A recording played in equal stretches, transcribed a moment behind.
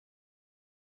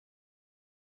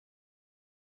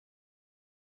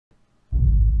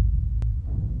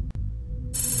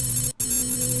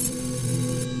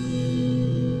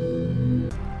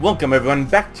Welcome everyone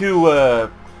back to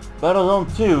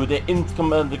Battlezone 2, the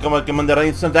Commander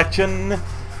Instant Action.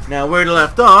 Now where we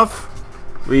left off,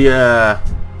 we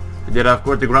did of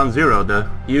course the Ground Zero, the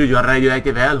usual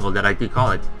radioactive hellhole that I do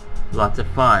call it. Lots of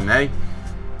fun, eh?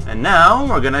 And now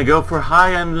we're gonna go for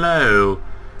high and low.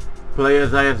 Play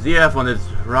as IFZF on this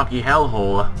rocky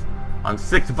hellhole on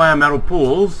 6 biometal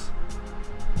pools.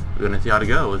 We're gonna see how it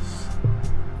goes.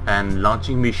 And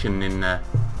launching mission in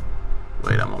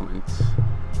wait a moment.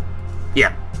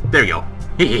 Yeah, there we go.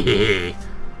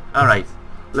 Alright,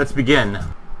 let's begin.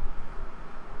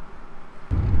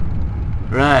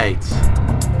 Right.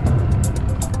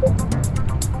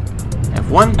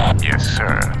 F1? Yes,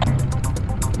 sir.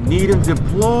 Need and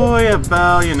deploy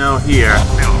about, you know, here.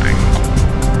 Building.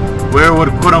 Where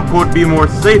would quote-unquote be more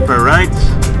safer, right?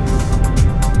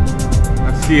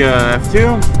 Let's see,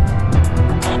 F2?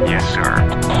 Yes, sir.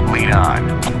 Lead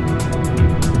on.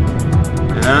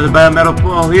 Another biometal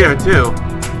pool here, too.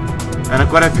 And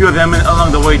quite a few of them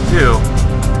along the way, too.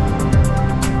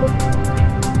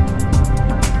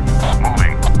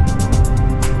 Moving.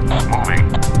 Moving.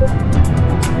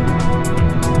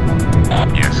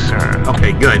 Yes, sir.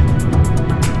 Okay, good.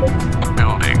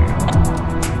 Building.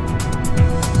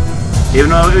 Even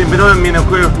though I mean, of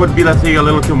course, it would be, let's say, a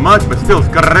little too much, but still,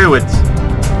 screw it.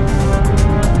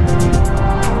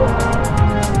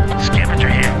 Scavenger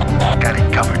here. Got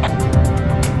it covered.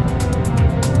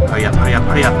 Hurry up, hurry up,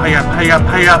 hurry up, hurry up, hurry up,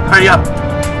 hurry up, hurry up!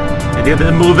 And get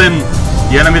this moving.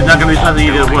 The enemy's not gonna be something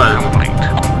easy as well. Complete.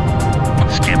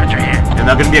 Scavenger here. They're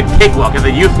not gonna be a cakewalk as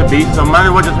they used to be, so might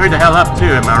as well just hurry the hell up too,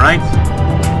 am I right?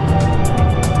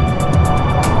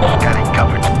 Got it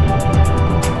covered.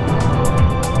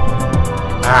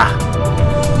 Ah.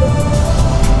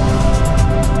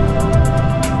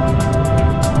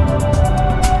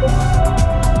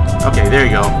 Okay, there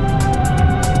you go.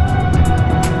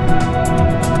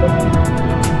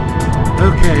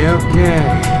 Okay, okay.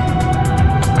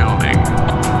 Building.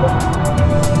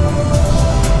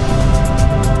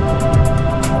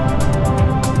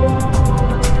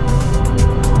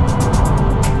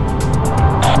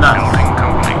 Nice. Building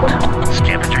complete.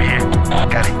 Scavenger here.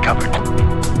 Got it covered.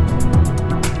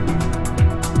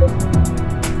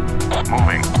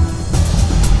 Moving.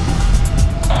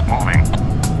 Moving.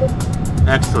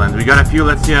 Excellent. We got a few,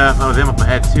 let's see, of them up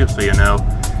ahead too, so you know.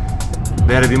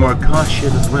 Better be more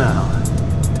cautious as well.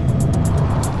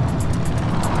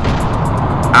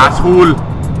 Asshole!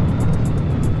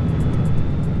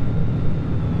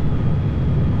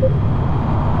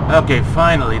 Okay,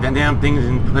 finally, the damn thing's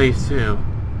in place too.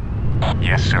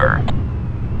 Yes, sir.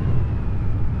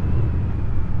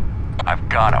 I've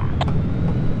got him.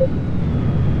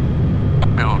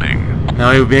 Building.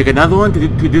 Now we make another one to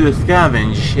do the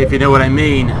scavenge, if you know what I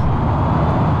mean.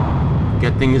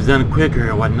 Get things done quicker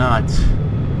or whatnot.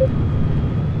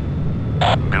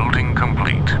 Building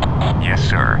complete. Yes,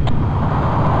 sir.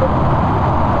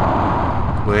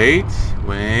 Wait,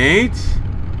 wait.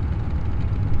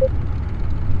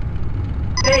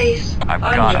 Base I've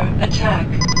got him. under attack.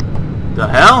 The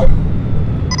hell?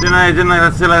 Didn't I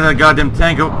let's say let that goddamn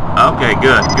tank go? Okay,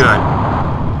 good, good.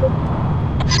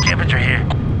 Scavenger here.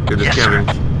 Good to Yes,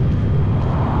 scavenge. sir.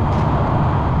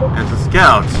 It's a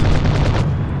scout.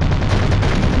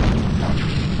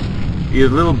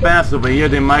 These little bastards over here,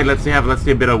 they might, let's say, have, let's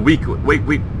say, a bit of weak,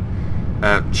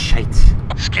 shite.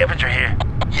 Scavenger here.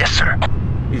 Yes, sir.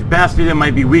 These bastards, they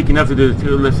might be weak enough to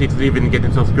let's say, to even get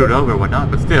themselves screwed over or whatnot,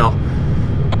 but still.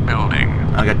 Building.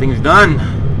 I got things done.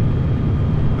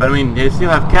 But I mean, they still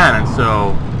have cannons,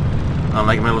 so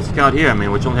unlike my little scout here, I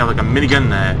mean, which only have like a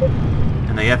minigun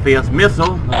and a FAS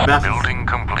missile. Building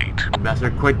complete. The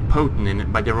bastards are quite potent in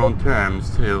it by their own terms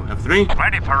too. F3.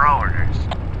 Ready for orders.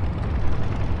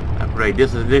 Upgrade.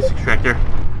 This is this extractor.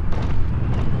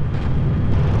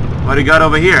 What do you got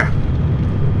over here?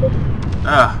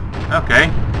 Okay.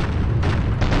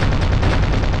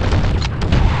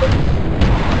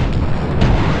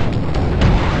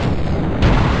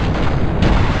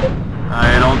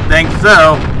 I don't think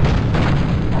so.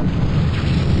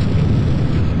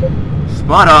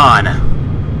 Spot on.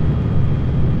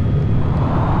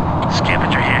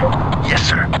 Scavenger here. Yes,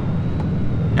 sir.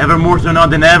 Ever more so not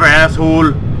than ever,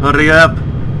 asshole. Hurry up.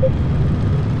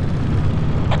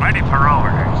 Ready for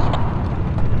orders.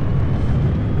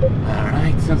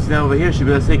 Alright, since now over here should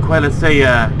be, let's say, quite, let's say,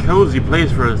 cozy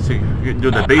place for us to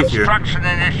do the base here. Construction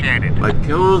initiated. But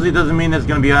cozy doesn't mean it's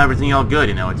gonna be everything all good,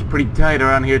 you know. It's pretty tight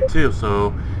around here too,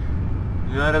 so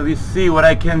you gotta at least see what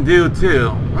I can do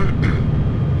too.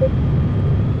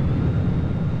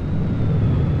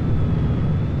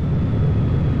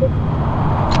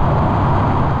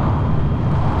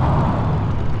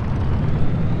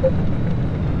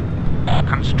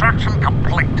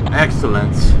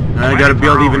 Excellent. And I gotta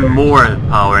build even more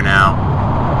power now.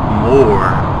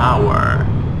 More power.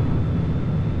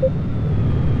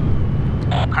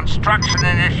 Construction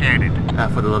initiated.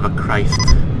 For the love of Christ.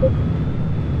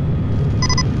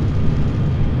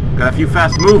 Got a few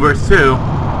fast movers too.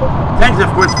 Tanks,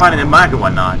 of course, fighting in Mike and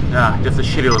whatnot. Just a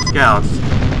shitty little scouts.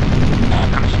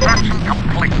 Construction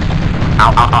complete.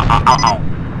 Ow, ow, ow, ow, ow, ow.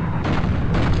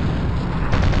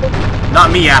 Not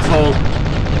me, asshole.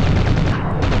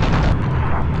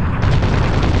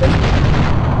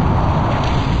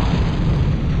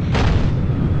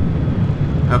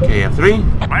 Okay, F3.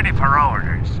 Ready for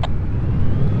orders.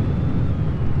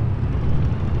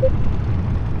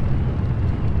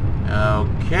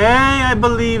 Okay, I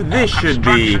believe this should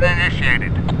be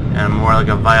Initiated. and more like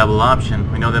a viable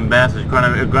option. We know them bastards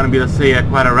are gonna be, let's say,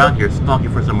 quite around here, stalking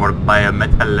for some more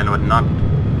biometal and whatnot.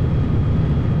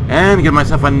 And get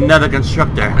myself another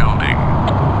constructor. Building.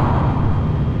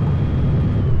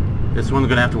 This one's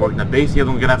gonna have to work in the base. The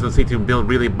other one's gonna have to see to build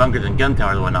really bunkers and gun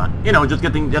towers and whatnot. You know, just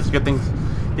get things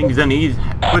done easy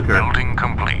quicker. Building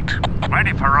complete.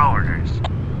 Ready for orders.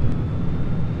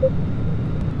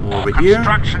 Over here.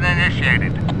 Construction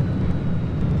initiated.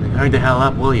 Then hurry the hell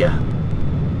up, will ya?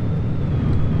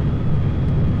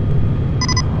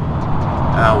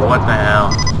 What the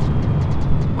hell?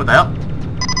 What the hell?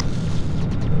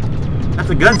 That's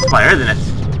a gunfire, isn't it?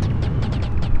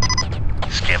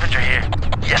 Scavenger here.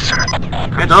 Yes, sir.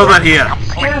 Get over here,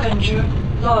 Scavenger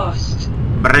lost.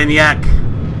 Brainiac.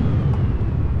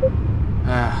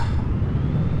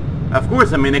 Of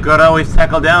course, I mean, they could always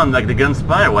tackle down like the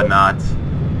gunspire or whatnot.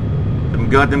 Them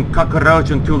goddamn cockroach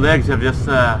and two legs have just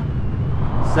sat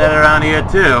around here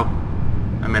too.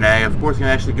 I mean, I of course can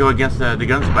actually go against the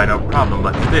gunspire, no problem,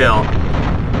 but still.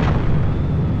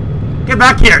 Get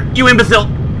back here, you imbecile!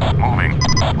 Moving.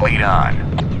 Lead on.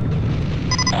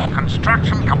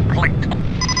 Construction complete.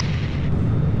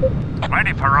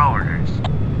 Ready for orders.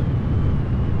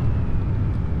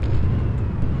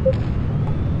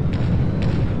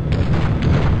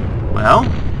 Well,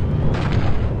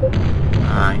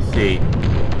 I see.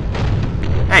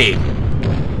 Hey,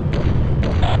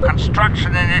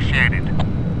 Construction initiated.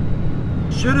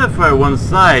 should have for one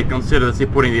side considered, let's say,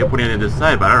 putting it in this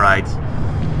side, but alright.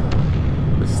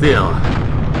 But still.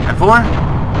 F4?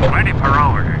 Ready for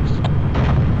orders.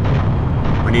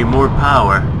 We need more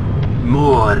power.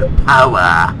 More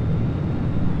power.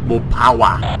 More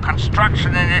power.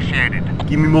 Construction initiated.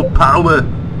 Give me more power.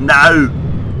 Now.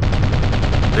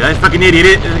 The guy's a fucking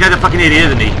idiot. This guy's a fucking idiot,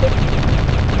 isn't he?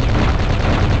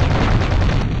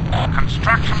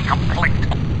 Construction complete.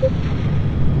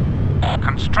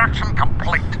 Construction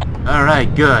complete.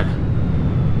 Alright, good.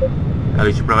 At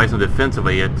least you provide some defense over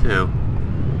here, too.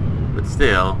 But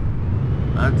still.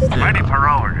 Ready for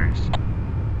orders.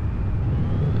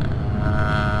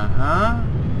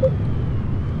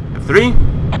 F3?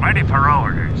 Ready for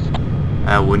orders.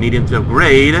 We need him to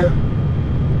upgrade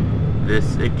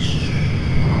this.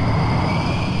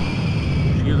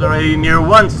 She's already near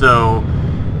one, so.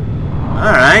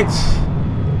 Alright.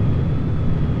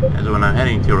 That's what I'm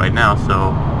heading to right now,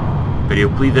 so. Could you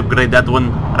please upgrade that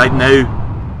one right now?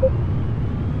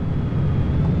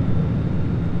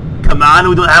 Come on,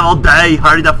 we don't have all day.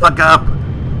 Hurry the fuck up.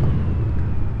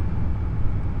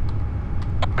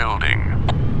 Building.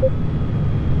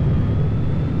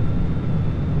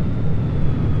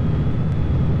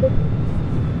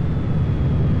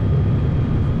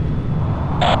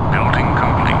 Building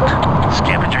complete.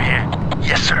 Scavenger here.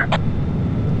 Yes, sir.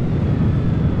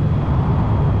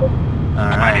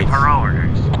 Ready for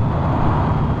orders.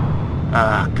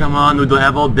 Come on, we don't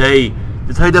have all day.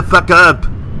 Just hurry the fuck up.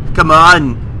 Come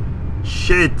on.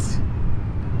 Shit.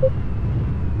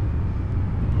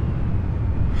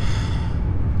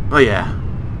 Oh yeah.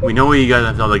 We know you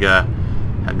guys have like a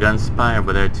gunspire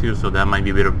over there too, so that might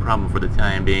be a bit of a problem for the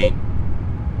time being.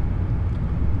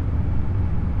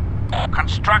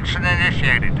 Construction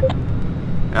initiated.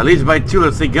 At least by two,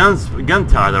 let's say gun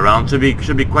towers around should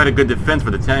be quite a good defense for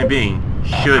the time being.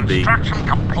 Should be. Construction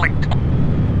complete.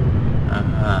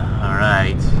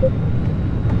 Alright.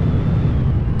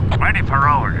 Ready for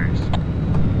orders.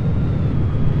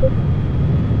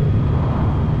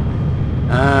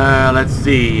 Let's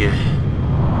see.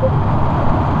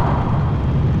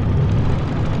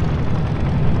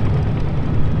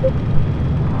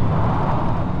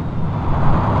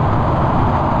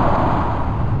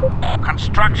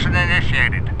 Construction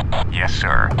initiated. Yes,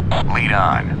 sir. Lead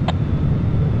on.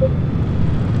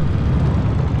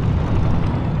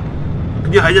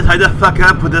 Could you just hide the fuck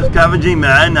up with this scavenging,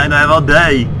 man? I don't have all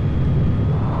day.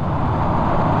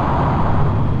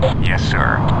 Yes,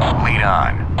 sir. Lead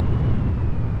on.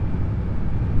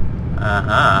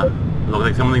 Uh-huh. Looks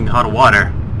like something in hot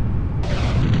water.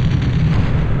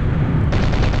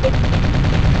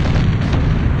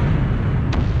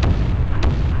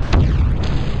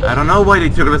 I don't know why they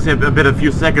took, let's say, a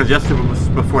few seconds just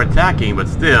before attacking, but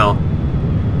still.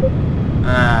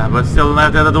 But still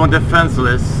left the other one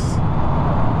defenseless.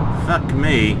 Fuck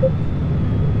me.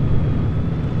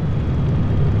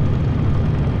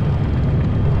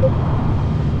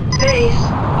 Base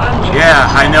under Yeah,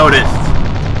 I noticed.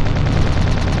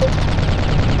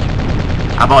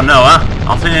 How about no, huh?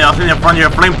 I'll send you in front of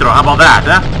your flamethrower. How about that,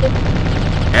 huh?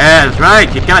 Yeah, that's right.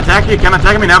 You can't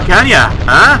attack me now, can ya?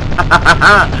 Huh?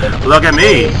 Look at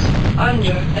me. Base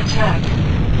under attack.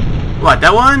 What,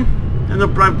 that one? And they'll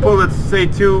probably pull, let's say,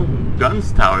 2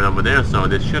 guns towers over there, so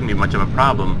this shouldn't be much of a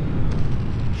problem.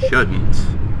 Shouldn't.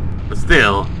 But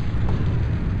still.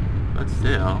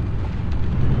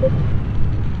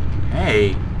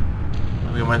 Hey.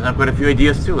 We might have quite a few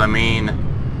ideas too. I mean,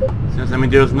 since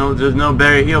there's no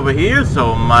barrier over here,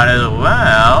 so might as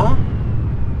well.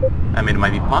 I mean, it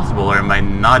might be possible, or it might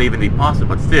not even be possible,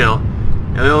 but still,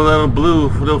 a little blue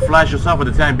flash yourself for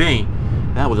the time being.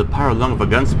 That was a power lung of a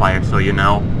gunspire, so you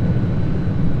know.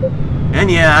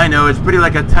 And yeah, I know, it's pretty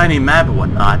like a tiny map and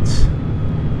whatnot.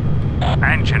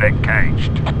 Engine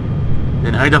engaged.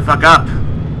 Then hurry the fuck up.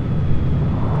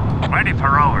 Ready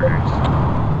for orders.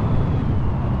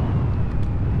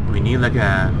 We need like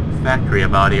a factory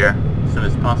about here as soon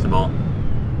as possible.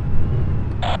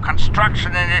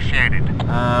 Construction initiated.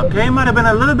 Okay, might have been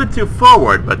a little bit too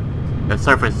forward, but the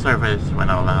surface went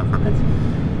out loud for a bit.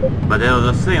 But it was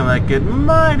a thing, like it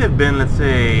might have been, let's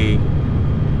say,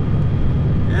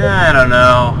 yeah, I don't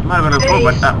know, might have been a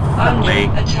forward, but fuck me.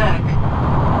 Attack.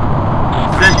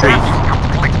 Sentries.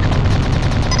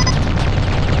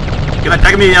 You can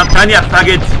attack me now, can ya,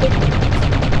 faggot?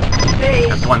 Base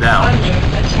That's one down. under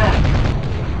attack.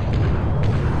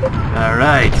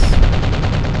 Alright.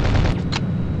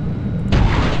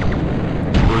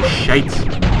 Oh shite.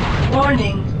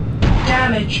 Warning.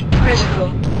 Damage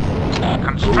critical.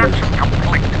 Construction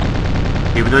complete.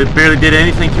 Even though it barely did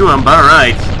anything to him, but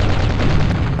alright.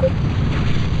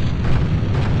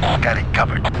 Got it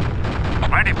covered.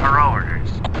 Ready for orders.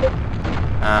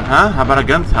 Uh-huh, how about a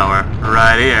gun tower?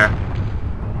 Right here.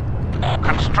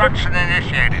 Construction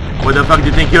initiated. Where the fuck do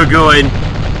you think you're going?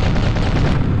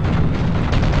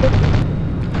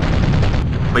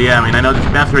 But yeah, I mean, I know this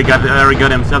bastard already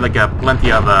got himself like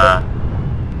plenty of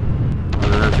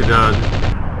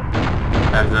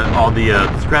all the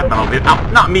scrap metal. Oh,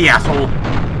 not me, asshole.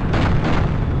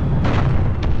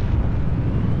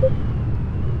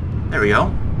 There we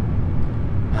go.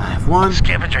 F1.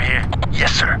 Scavenger here.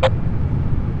 Yes, sir.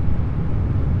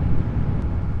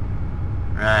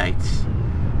 Right.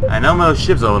 I know my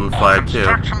ship's on fire too.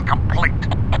 Construction complete.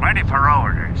 Ready for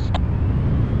orders.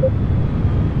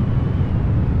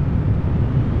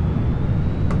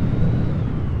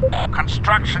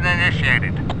 Construction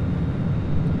initiated.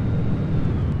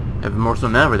 Have more so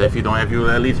than ever if you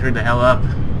at least hurry the hell up.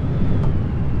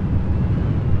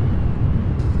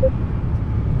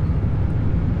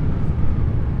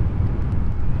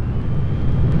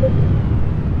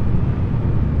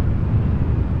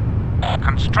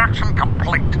 Construction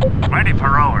complete. Ready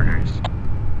for orders.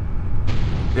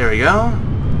 There we go.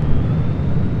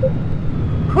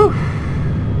 Whew.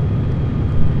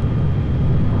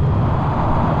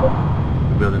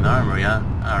 Build an armory, huh?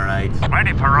 Alright.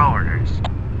 Ready for orders.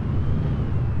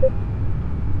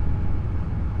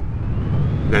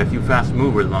 Got a few fast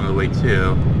movers along the way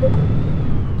too.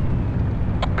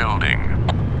 Building.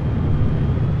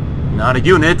 Not a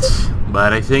unit,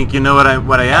 but I think you know what I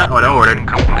ordered.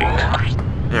 Complete.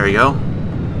 There we go.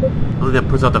 Hopefully that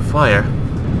puts out the fire.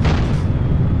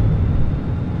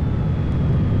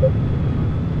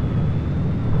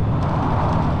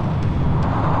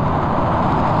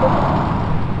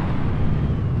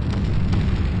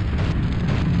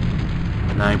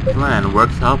 My plan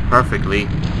works out perfectly.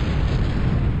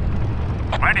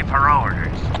 Ready for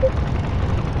orders.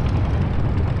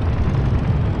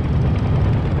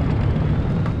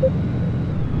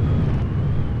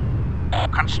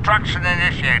 Construction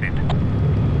initiated.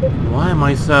 Why am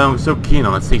I so keen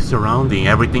on, let's say, surrounding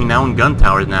everything now in gun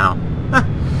towers now?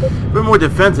 For more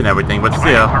defense and everything, but Ready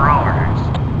still. for orders.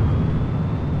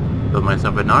 Build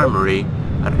myself an armory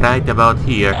right about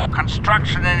here.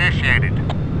 Construction initiated.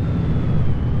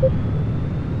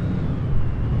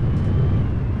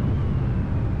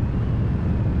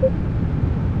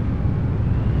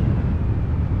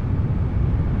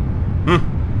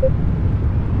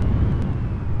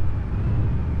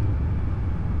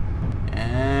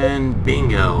 And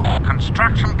bingo.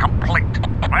 Construction complete.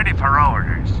 Ready for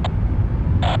orders.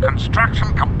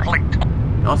 Construction complete.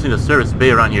 You also need a service bay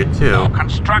around here too.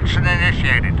 Construction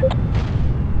initiated.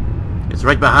 It's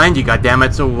right behind you,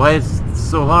 goddammit, so why is it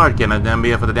so hard? Can I damn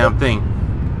be for the damn thing?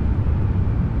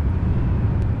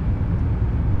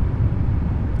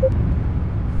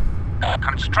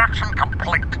 Construction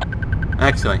complete.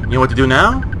 Excellent. You know what to do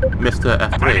now? Mr.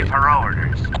 Ready F3. for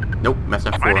orders. Nope,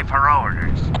 Mr. Ready F4. for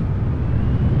orders.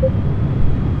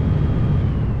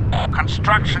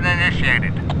 Construction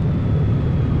initiated.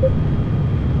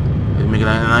 Let's make a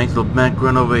nice little bank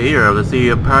run over here. Let's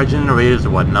see power generators or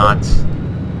whatnot.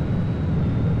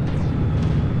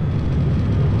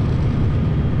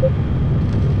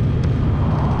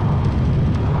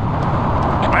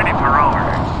 Ready for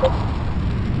orders.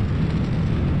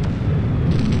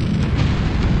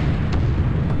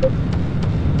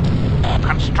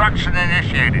 Construction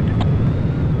initiated.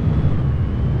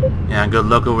 Yeah, good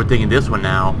luck overtaking this one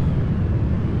now.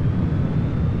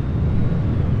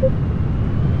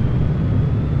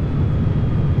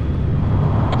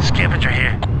 Scavenger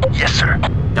here. Yes, sir.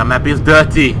 The map is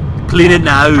dirty. Clean it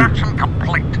now. Construction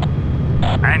complete.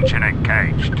 Engine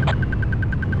engaged.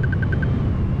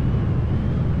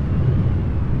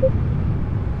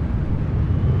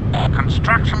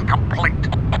 Construction complete.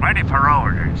 Ready for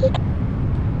orders.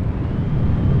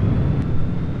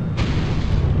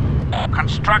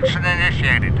 Construction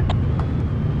initiated.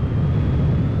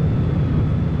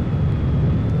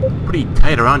 Pretty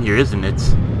tight around here, isn't it?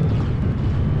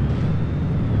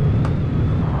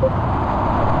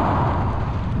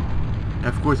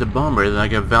 Of course, a bomber is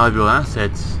like a valuable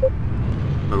asset.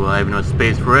 But will I have enough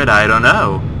space for it? I don't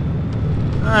know.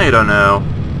 I don't know.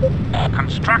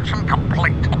 Construction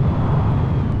complete.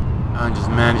 I'm just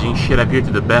managing shit up here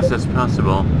to the best as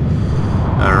possible.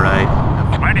 Alright.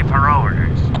 Ready for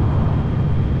orders.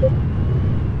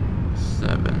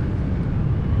 7.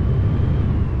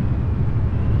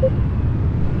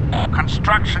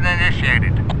 Construction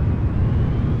initiated.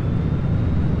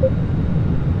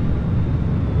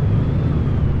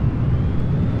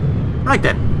 Right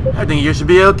then. I think you should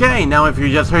be okay. Now if you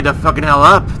just hurry the fucking hell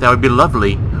up, that would be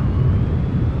lovely.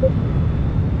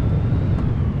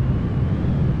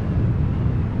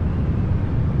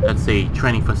 Let's see,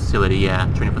 training facility, yeah,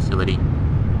 training facility.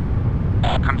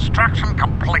 Construction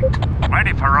complete.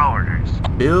 Ready for orders.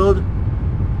 Build.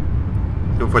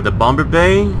 Go for the bomber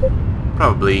bay.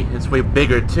 Probably. It's way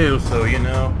bigger too, so you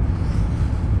know.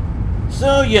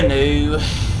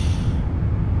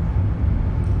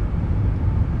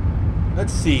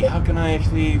 Let's see, how can I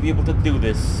actually be able to do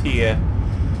this here?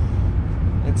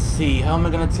 Let's see, how am I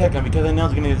gonna attack him? Because I know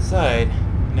it's gonna decide.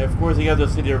 And of course I got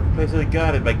those city places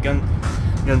guarded by gun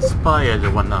spires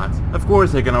or whatnot. Of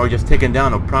course I can always just take him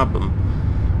down, no problem.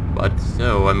 But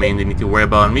so, I mean, they need to worry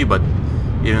about me, but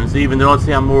even though let's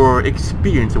say I'm more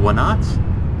experienced or whatnot,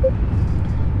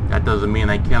 that doesn't mean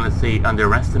I can't, let's say,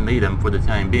 underestimate them for the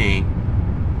time being.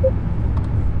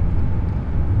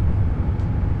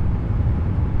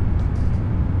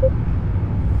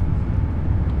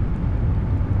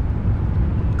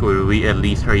 Could we at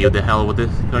least hurry the hell with this?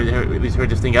 Could we at least hurry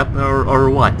this thing up, or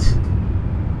what?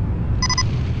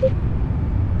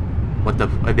 What the?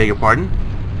 I beg your pardon?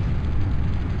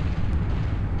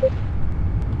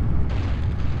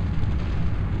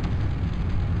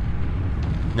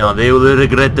 No, they will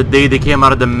regret the day they came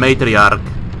out of the matriarch.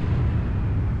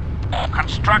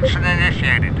 Construction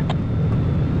initiated.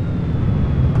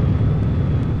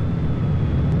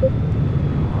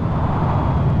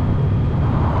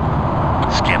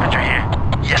 Scavenger here.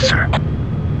 Yes, sir.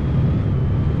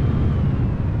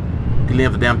 Clean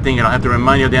up the damn thing, I don't have to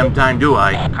remind you a damn time, do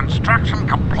I? Construction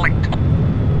complete.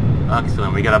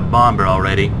 Excellent, we got a bomber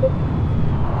already.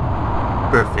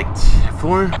 Perfect.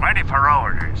 4. Ready for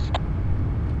orders.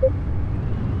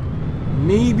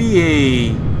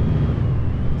 Maybe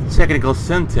a technical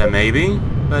center, maybe?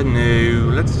 But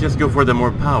no, let's just go for the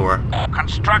more power.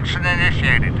 Construction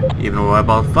initiated. Even though we're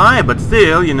about 5, but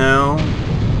still, you know,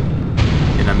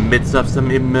 in the midst of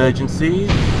some emergencies.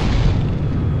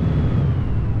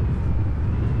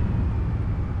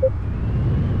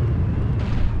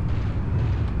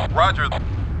 Roger.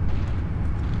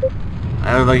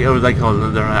 I was like,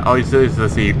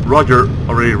 let's see, Roger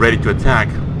already ready to attack.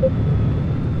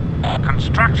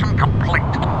 Construction complete.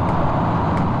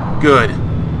 Good.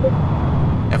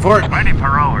 F4. Ready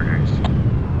for orders.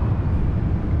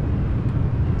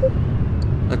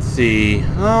 Let's see.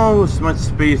 How much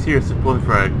space here is supposed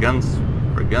for a gun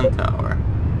tower?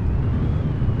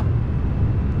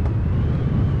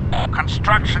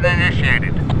 Construction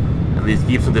initiated. At least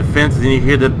keep some defenses in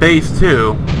here, the base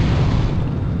too.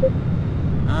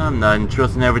 I'm not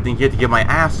entrusting everything here to get my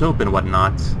ass open,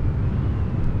 whatnot.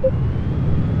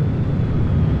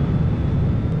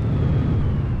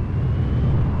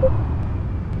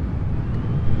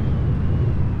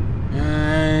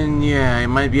 And yeah, I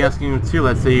might be asking you too,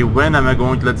 let's say, when am I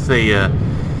going to, let's say,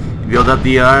 build up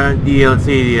the let's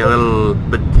say, the little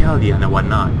battalion and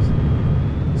whatnot?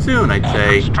 Soon, I'd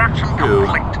say. Construction Soon.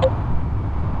 complete.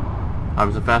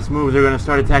 Arms and fast moves are going to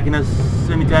start attacking us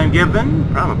anytime given?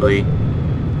 Probably.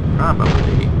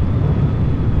 Probably.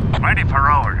 Ready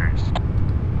for orders.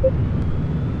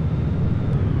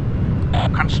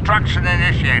 Construction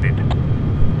initiated.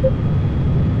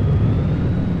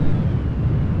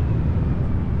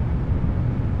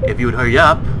 If you would hurry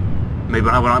up, maybe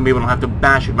I don't have to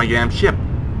bash at my damn ship.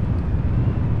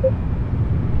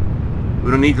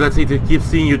 We don't need, let's say, to keep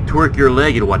seeing you twerk your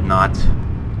leg and whatnot.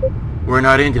 We're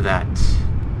not into that.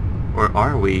 Or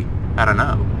are we? I don't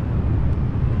know.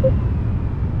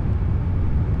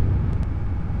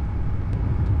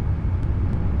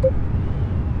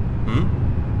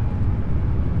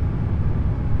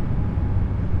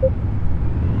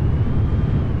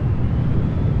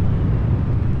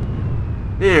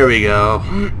 There we go.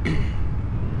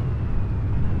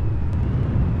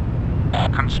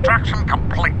 Construction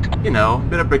complete. You know, a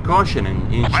bit of precaution and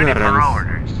Ready insurance. for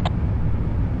orders.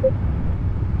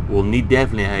 We'll need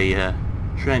definitely a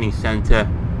training center.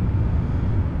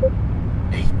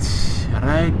 8.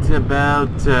 Right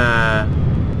about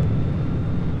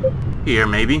here,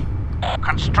 maybe.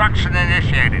 Construction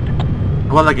initiated.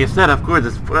 Well, like I said, of course,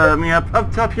 it's, I mean,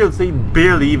 up top here, let's say,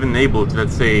 barely even able to,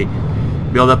 let's say,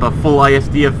 build up a full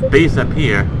ISDF base up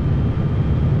here.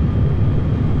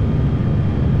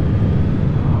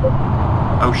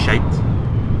 Oh, shite.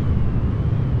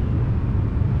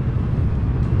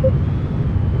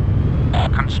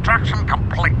 Construction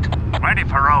complete. Ready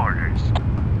for orders.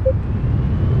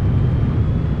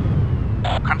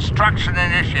 Construction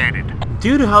initiated.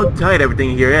 Due to how tight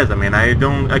everything here is, I mean, I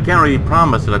can't really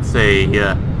promise, let's say,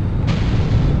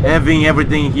 having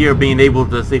everything here being able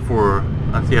to, say, for,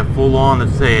 let's say, a full-on,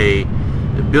 let's say,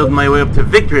 build my way up to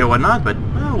victory or whatnot, but,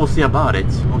 well, we'll see about it.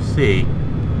 We'll see.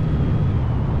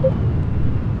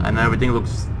 I know everything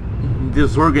looks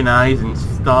disorganized and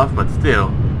stuff, but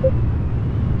still.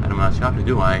 I don't much have to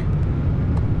do, I?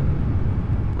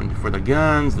 Went for the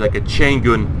guns, like a chain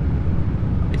gun.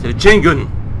 I said a chain gun!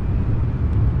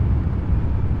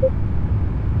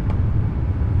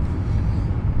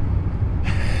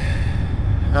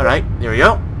 Alright, there we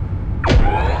go.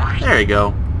 There you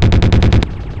go.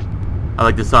 I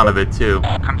like the sound of it too.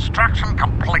 Construction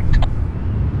complete.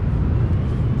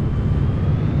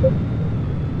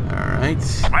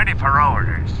 Alright. Ready for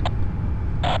orders.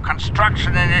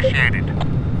 Construction initiated.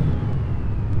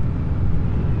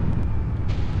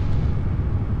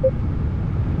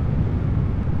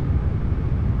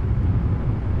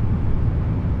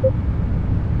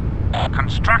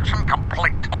 Construction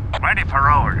complete. Ready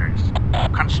for orders.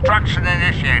 Construction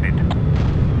initiated.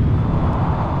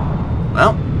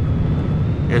 Well,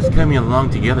 it's coming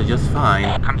along together just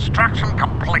fine. Construction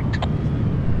complete.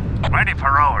 Ready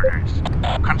for orders.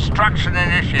 Construction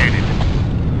initiated.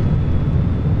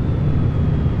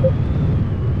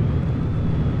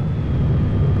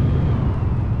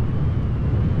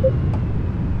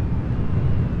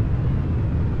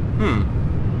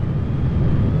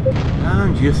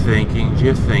 I'm just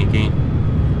thinking,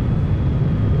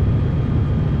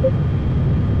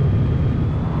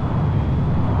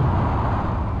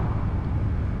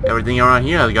 Everything around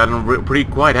here has gotten pretty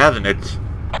quiet, hasn't it?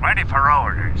 Ready for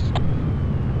orders.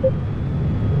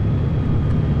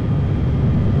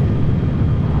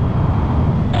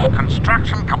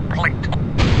 Construction complete.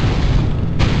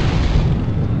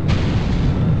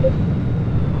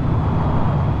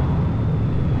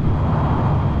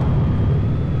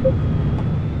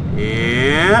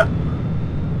 Yeah.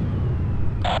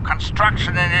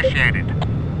 Construction initiated.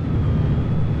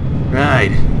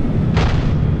 Right.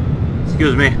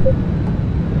 Excuse me.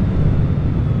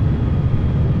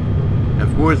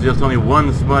 Of course, there's only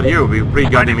one spot here. It would be pretty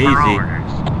goddamn Ready for easy.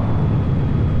 orders.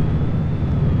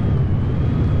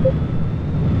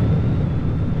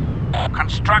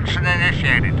 Construction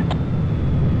initiated.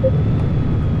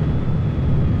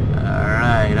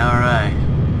 Alright, alright.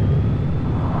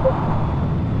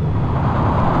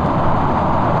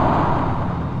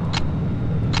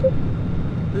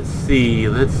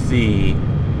 Let's see.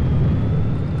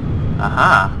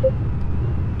 Aha.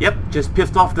 Yep, just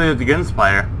pissed off the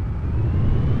gunspire.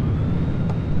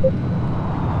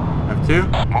 Have two.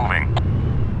 Moving.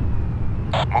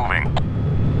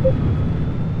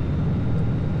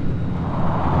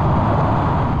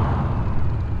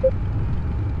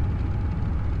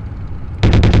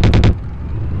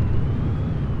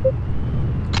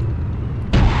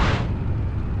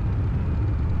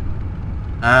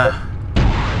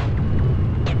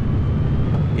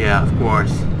 Yeah, of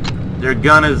course. Their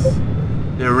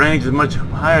range is much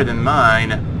higher than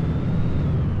mine.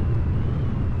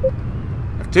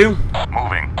 F2.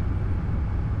 Moving.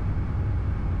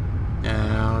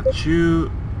 Now, choose.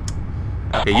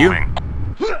 Okay, you. Moving.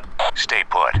 Stay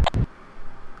put.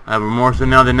 I have more so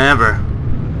now than ever.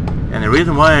 And the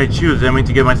reason why I choose them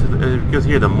to get myself because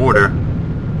here the mortar.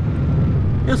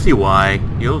 You'll see why.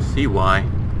 You'll see why.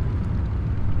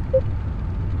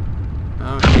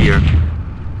 Oh dear.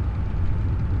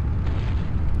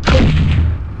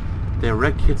 The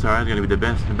red kits are going to be the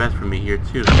best for me here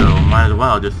too, so might as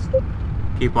well just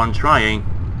keep on trying.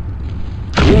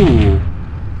 Ooh,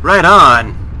 right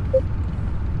on.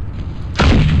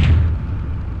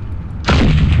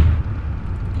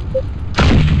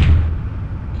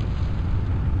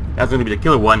 That's going to be the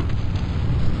killer one.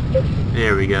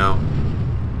 There we go.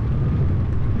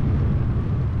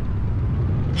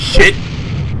 Shit.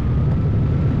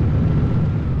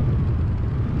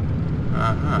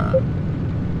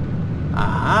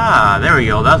 Aha, there we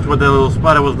go. That's what the little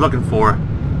spot I was looking for.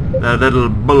 That little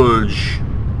bulge.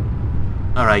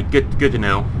 Alright, good to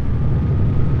know.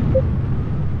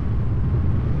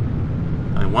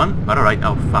 Only one? But alright.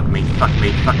 Oh, fuck me.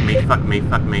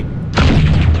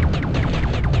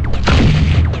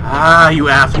 Ah, you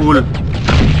asshole.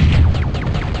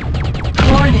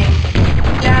 Warning.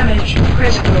 Damage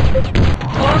critical.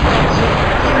 Offensive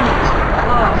unit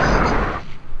lost.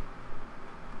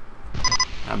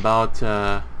 About,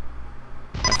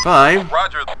 F5.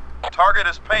 Roger. Target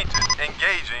is painted.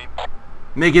 Engaging.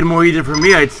 Make it more easier for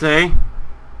me, I'd say.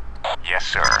 Yes,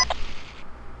 sir.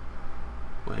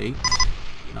 Wait.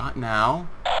 Not now.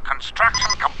 Construction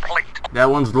complete. That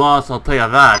one's lost, I'll tell you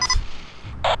that.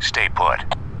 Stay put.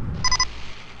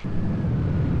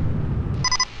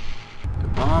 The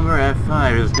bomber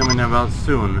F5 is coming about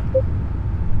soon.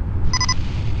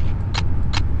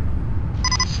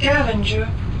 Scavenger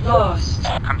lost.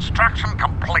 Construction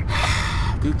complete.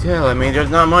 Do tell, I mean, there's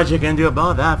not much I can do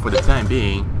about that for the time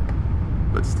being.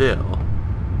 But still.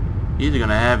 He's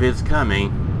gonna have his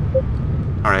coming.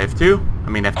 Alright, F2? I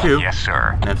mean F2. Yes,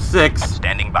 sir. And F6.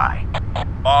 Standing by.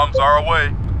 Bombs are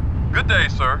away. Good day,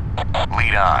 sir.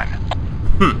 Lead on.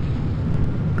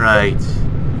 Right.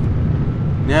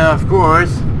 Now, of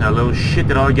course, that little shit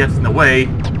that all gets in the way.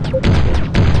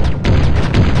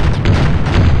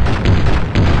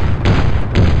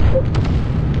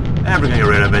 And we're gonna get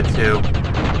rid of it too.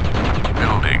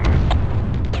 Building.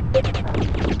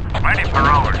 Ready for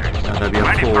orders. Now that'd be a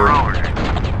Ready 4. for orders.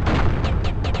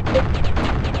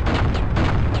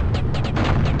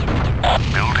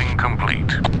 Building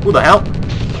complete. Who the hell?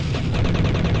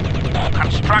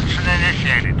 Construction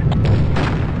initiated.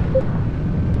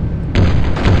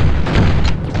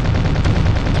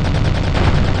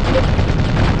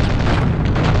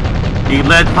 Eat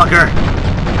lead, fucker!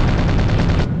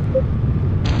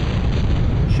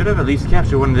 Should have at least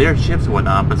captured one of their ships or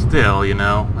whatnot, but still, you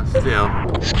know, still.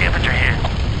 Scavenger here.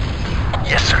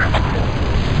 Yes, sir.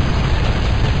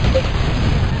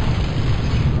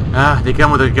 Ah, they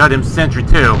come with a goddamn sentry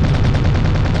too.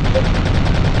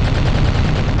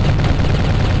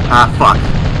 Ah, fuck.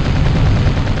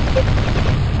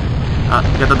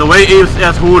 Get out of the way,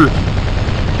 asshole!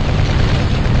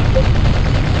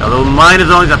 The little mine is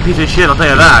always a piece of shit, I'll tell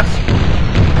you that.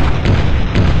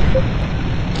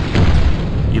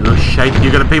 You little shite,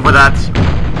 you're gonna pay for that.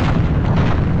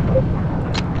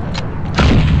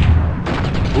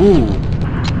 Ooh.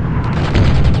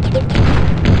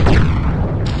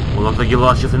 Well, looks like you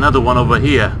lost just another one over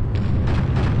here.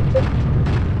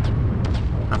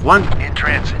 F1? In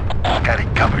transit. Got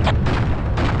it covered.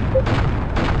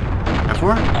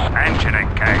 F4? Engine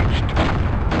engaged.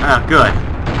 Ah, good.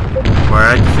 We're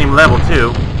at the same level,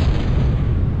 too.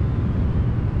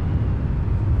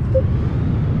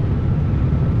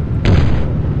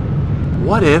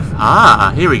 What if...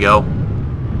 Ah, here we go.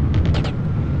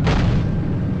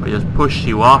 I just push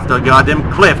you off the goddamn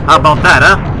cliff. How about that,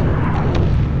 huh?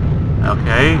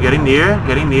 Okay, getting near,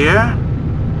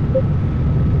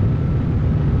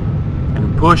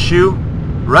 and push you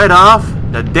right off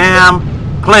the damn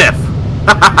cliff.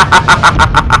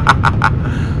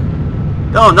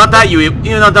 No, not that you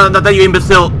not that you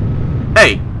imbecile.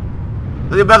 Hey,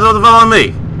 you're better than following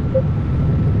me.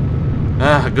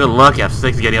 Ah, good luck,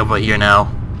 F6 getting over here now.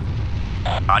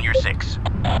 On your 6.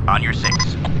 On your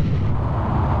 6.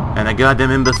 And the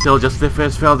goddamn imbecile just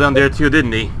fell down there too,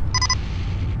 didn't he?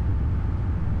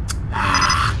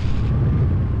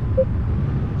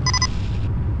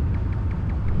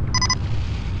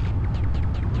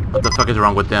 What the fuck is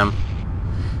wrong with them?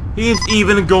 He's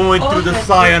even going through the Offensive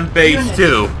Scion base unit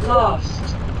too.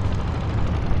 Lost.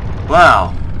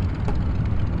 Wow.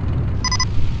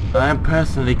 I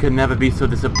personally could never be so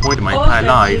disappointed in my entire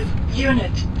life. Offensive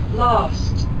unit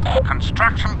lost.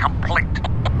 Construction complete.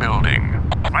 Building.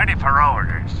 Ready for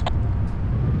orders.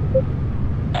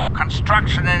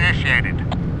 Construction initiated.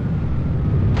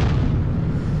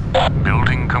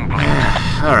 Building complete.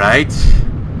 Alright.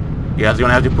 You guys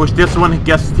gonna have to push this one,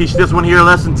 teach this one here a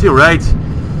lesson too, right?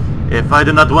 If I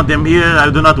do not want them here, I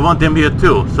do not want them here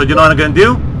too. So you know what I'm gonna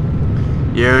do?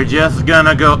 You're just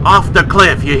gonna go off the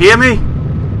cliff, you hear me?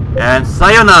 And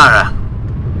sayonara.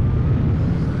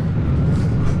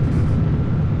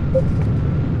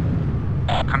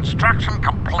 Construction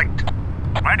complete.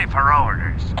 Ready for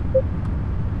orders.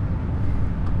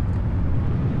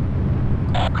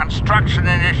 Construction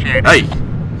initiated. Hey!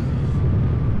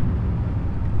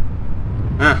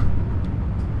 Huh.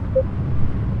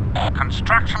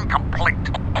 Construction complete.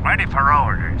 Ready for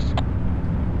orders.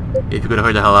 If you could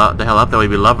hurry the hell up, that would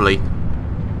be lovely.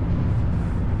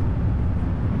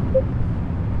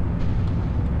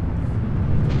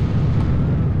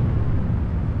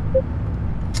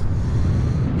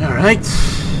 Alright.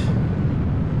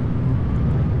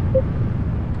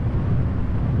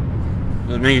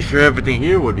 Just making sure everything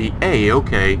here would be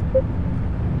A-okay.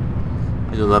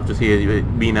 I'd just love to see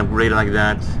it being upgraded like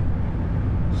that.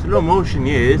 Slow motion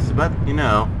is, but you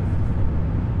know,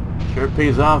 sure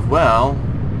pays off well.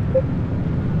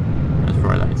 As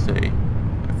far as I'd say.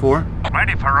 4.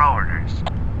 Ready for orders.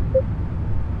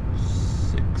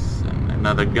 6. And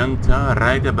another gun tower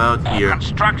right about here.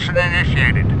 Construction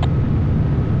initiated.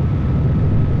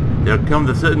 There comes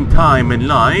a certain time in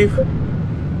life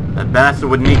that bastard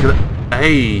would need to...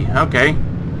 Hey, okay.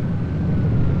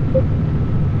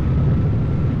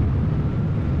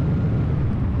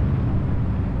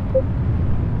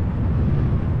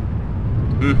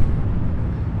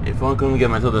 If I couldn't get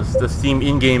myself the Steam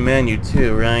in-game menu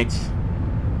too, right?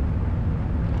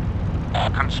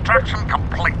 Construction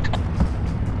complete.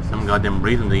 Some goddamn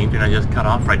reason the internet just cut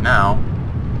off right now.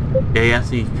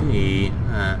 ASCP.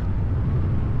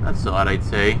 That's odd, I'd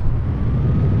say.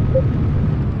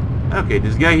 Okay,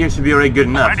 this guy here should be already good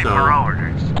enough, Ready so for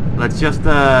orders. let's just you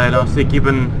know, stay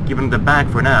keeping the back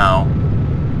for now.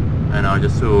 You know,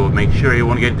 just to make sure he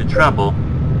won't get into trouble.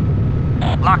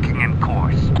 Locking in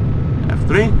course.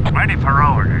 F3. Ready for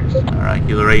orders. All right,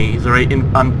 he's already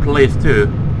on place too.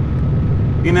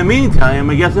 In the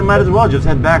meantime, I guess I might as well just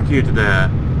head back to the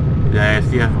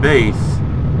SDF base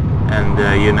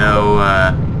and you know,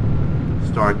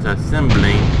 start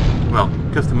assembling. Well,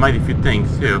 customize a few things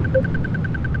too.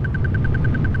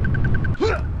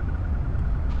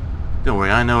 Don't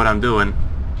worry, I know what I'm doing.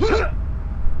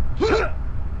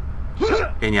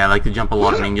 And yeah, I like to jump a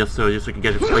lot, I mean, just so we can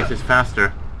get to places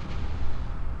faster.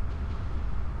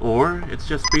 Or it's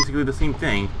just basically the same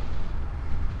thing.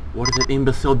 What is that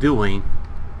imbecile doing?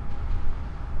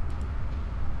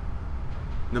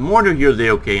 The mortar here is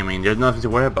okay. I mean, there's nothing to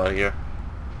worry about here.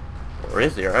 Or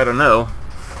is there? I don't know.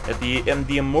 And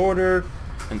the mortar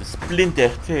and the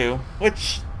splinter too,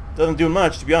 which doesn't do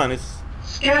much, to be honest.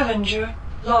 Scavenger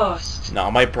lost.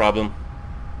 Not my problem.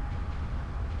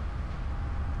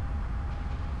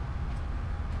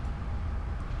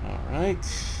 Alright.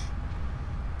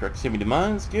 Proximity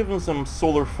mines, give them some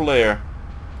solar flare.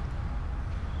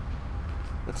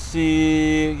 Let's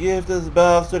see, give this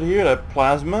bastard here a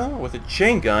plasma with a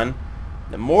chain gun,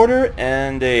 the mortar,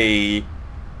 and a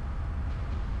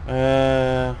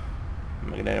I'm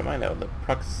gonna mind now, the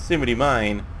proximity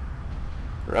mine.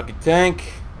 Rocket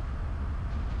tank.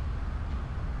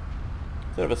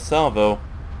 Instead of a salvo,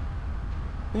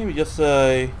 maybe just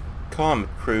a comet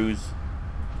cruise.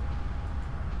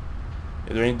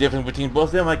 Is there any difference between both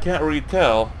of them? I can't really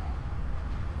tell.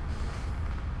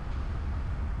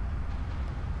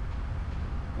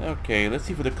 Okay, let's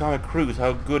see for the comet cruise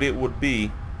how good it would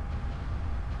be.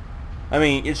 I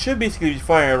mean, it should basically be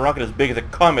firing a rocket as big as a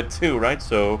comet too, right?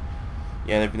 So,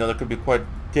 yeah, you know, that could be quite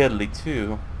deadly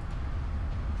too.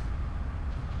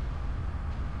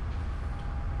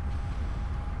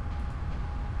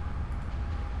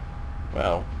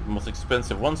 Well, the most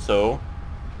expensive one, so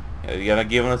yeah, you gotta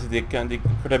give us the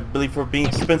credibility for being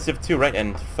expensive too, right?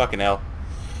 And fucking hell,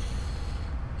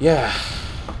 yeah.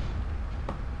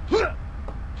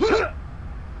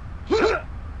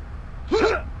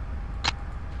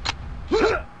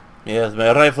 Yes,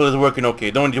 my rifle is working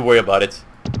okay. Don't need to worry about it.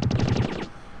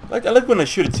 I like when I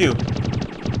shoot it too.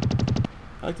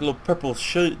 I like the little purple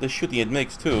the shooting it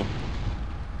makes too.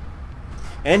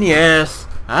 And yes,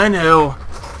 I know,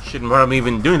 shouldn't bother me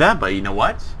even doing that, but you know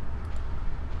what?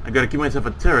 I gotta keep myself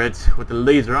a turret with the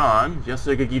laser on, just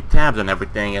so I can keep tabs on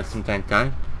everything at some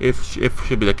time. If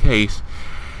should be the case.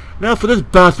 Now for this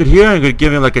bastard here, I'm gonna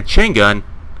give him like a chain gun,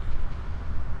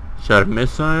 shot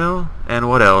missile, and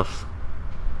what else?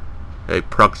 A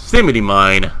proximity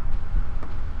mine.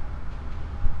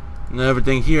 And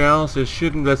everything here else it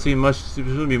shouldn't be much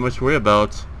to worry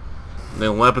about. The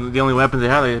only weapons they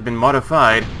have have been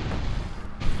modified.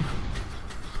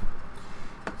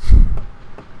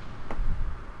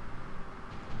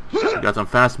 Got some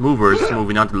fast movers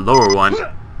moving on to the lower one.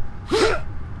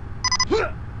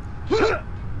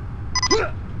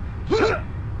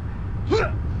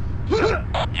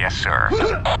 Yes, sir.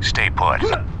 Stay put.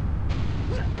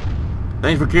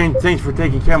 Thanks for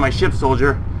taking care of my ship,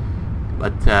 soldier.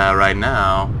 But right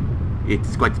now,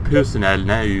 it's quite personal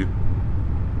now.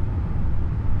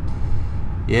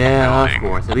 Yeah, of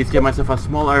course. At least get myself a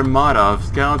small armada of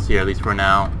scouts here, at least for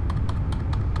now.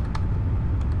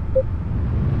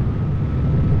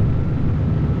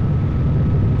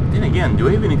 Then again, do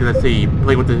I even need to, let's say,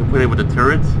 play with the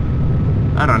turrets?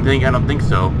 I don't think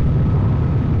so.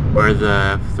 Where's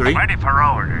the 3? Ready for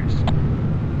orders.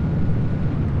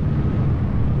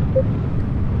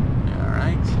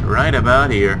 Alright, right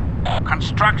about here.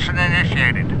 Construction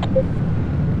initiated.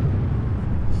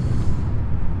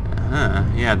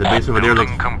 Yeah, the base over there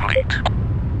looks complete.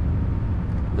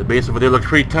 The base over there looks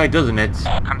pretty tight, doesn't it?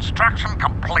 Construction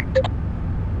complete.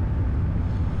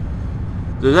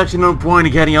 There's actually no point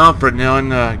in getting off right now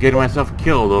and getting myself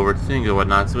killed over things or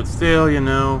whatnot. So it's still, you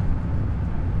know,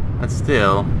 that's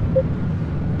still.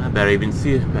 I better even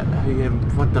see it.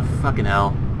 What the fucking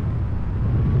hell?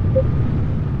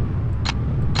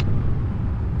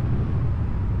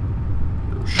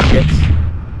 Oh shit!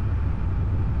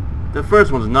 The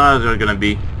first one's not as they're gonna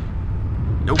be.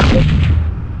 Nope.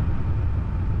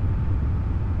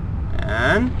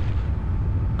 And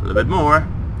a little bit more.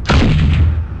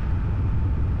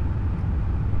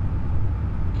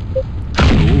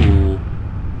 Ooh,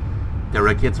 the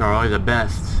rockets are always the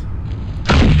best.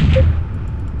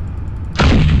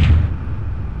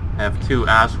 F2,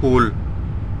 asshole.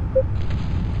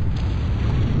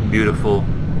 Beautiful.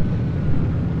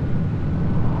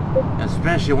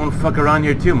 Especially won't fuck around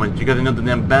here too much. You gotta know that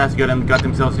them bastards got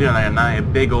themselves here and a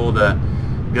big old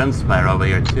gunspire over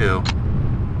here too.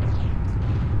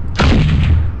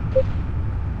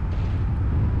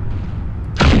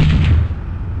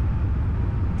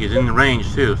 He's in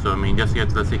range too, so I mean, just have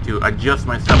to, let's say, to adjust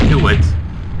myself to it.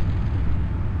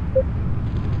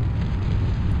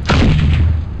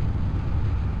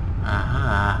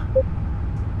 Aha.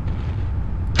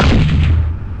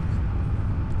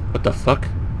 What the fuck?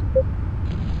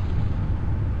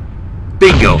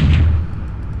 Bingo!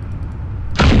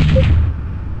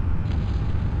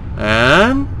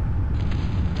 And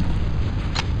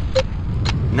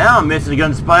now, Mr.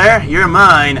 Gunspire, you're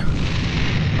mine.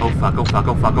 Oh fuck, oh fuck,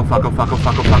 oh fuck, oh fuck, oh fuck, oh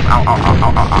fuck, oh fuck, ow, ow, ow,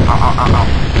 ow, ow, ow, ow, ow, ow.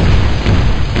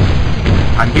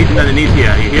 I'm hitting underneath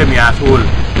here, you hear me, asshole?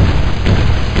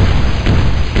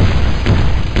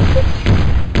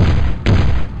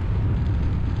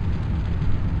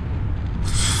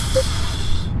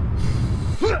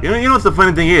 You know what's the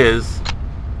funny thing is?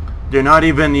 They're not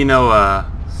even, you know,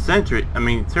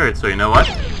 turrets, so you know what?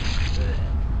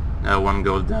 That one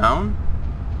goes down.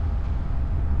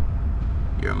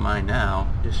 You're mine now.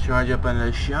 Just charge up on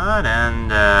the shot and,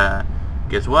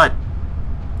 guess what?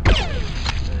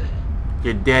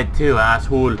 You're dead too,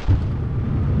 asshole.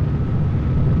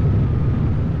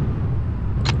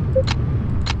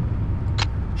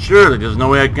 Surely there's no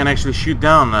way I can actually shoot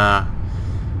down,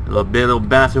 little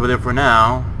bastard over there for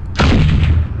now.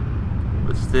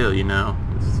 But still, you know,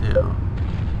 still.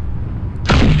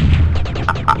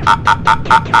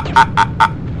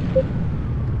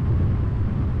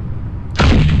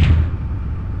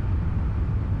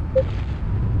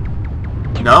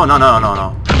 No, no, no, no,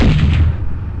 no.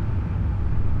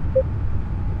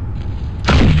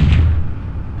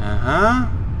 Uh-huh.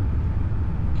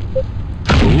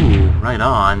 Ooh, right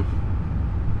on.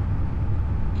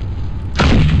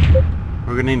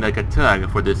 We're gonna need like a tug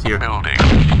for this here. Building.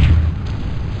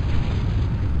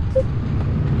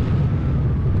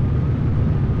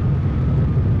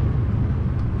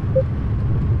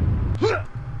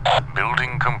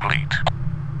 Building complete.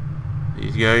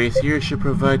 These guys here should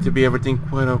provide to be everything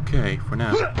quite okay for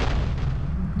now.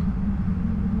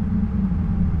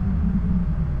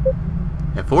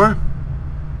 F4?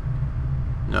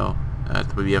 No,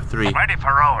 that would be F3. Ready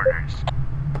for orders.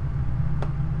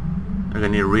 We're gonna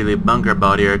need a really bunker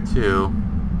about here too.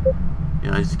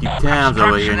 You know, just keep tabs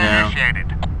over here now. Initiated.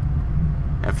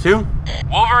 F2?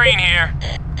 Wolverine here.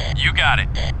 You got it.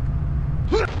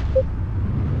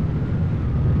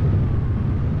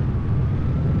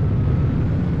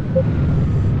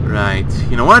 Right,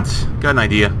 you know what? Got an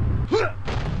idea.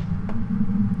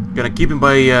 Gonna keep him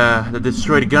by the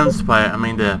destroyed gunspire. I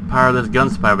mean the powerless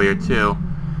gunspire here too.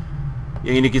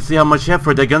 Yeah, and you can see how much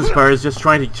effort that gunspire is just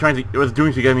trying to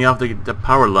doing to get me off the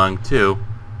power lung too.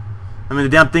 I mean the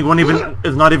damn thing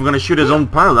is not even gonna shoot his own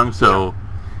power lung, so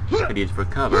I could use it for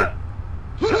cover.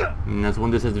 And that's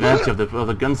one disadvantage of the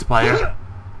gunspire.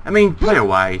 I mean player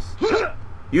wise.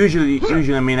 Usually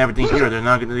I mean everything here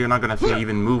you're not gonna see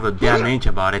even move a damn inch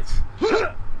about it.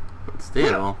 But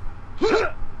still.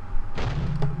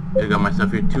 I got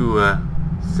myself here 2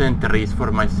 sentries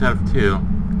for myself too.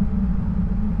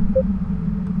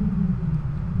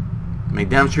 Make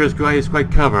damn sure this guy is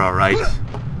quite cover, alright.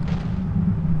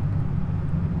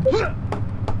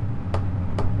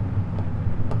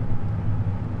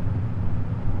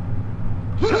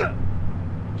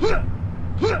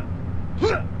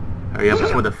 Hurry up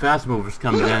before the fast movers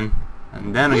come in,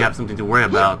 and then we have something to worry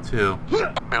about too.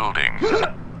 Building.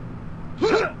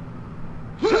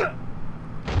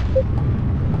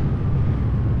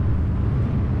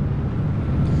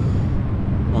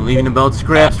 Well, leaving about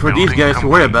scraps for these guys to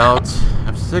worry about.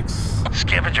 F6.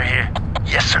 Scavenger here.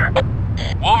 Yes, sir.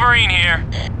 Wolverine here.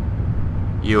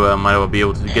 You might well be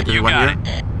able to get this You one got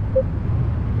here. it.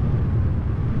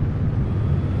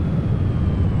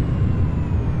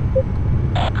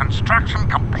 Construction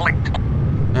complete.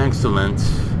 Excellent.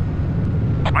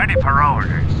 Ready for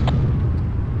orders.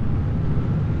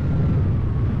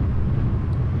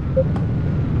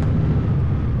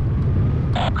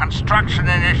 Construction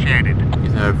initiated.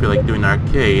 Guess I feel like doing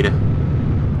arcade.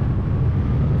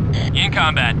 In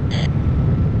combat.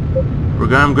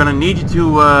 I'm gonna need you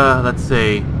to, let's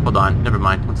say, hold on, never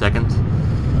mind, 1 second.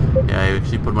 Yeah, I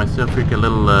actually put myself here a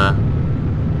little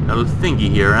thingy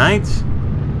here, right?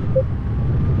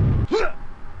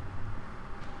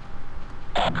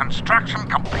 Construction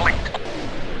complete.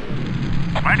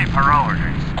 Ready for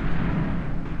orders.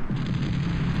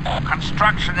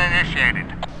 Construction initiated.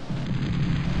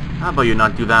 How about you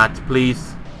not do that,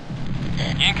 please?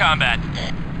 In combat.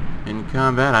 In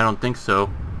combat? I don't think so.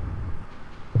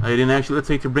 I didn't actually, let's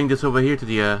say, to bring this over here to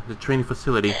the training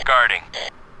facility. Guarding.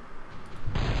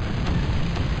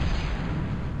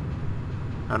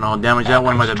 I don't know how damage that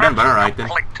one might have been, but alright then.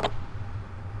 Complete.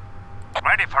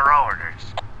 Ready for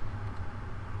orders.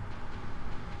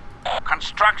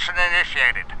 Construction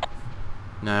initiated.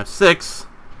 Now, 6.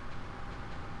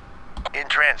 In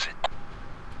transit.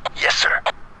 Yes, sir.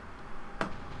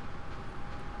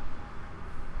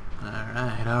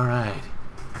 Alright.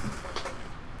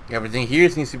 Everything here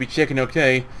seems to be checking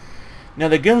okay. Now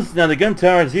the gun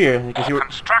tower is here. You can see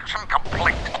Construction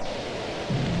complete.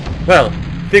 well,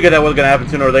 figured that was gonna happen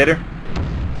sooner or later.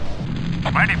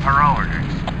 Ready for orders.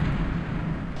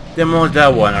 Demolish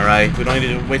that one, alright. We don't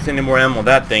need to waste any more ammo on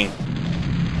that thing.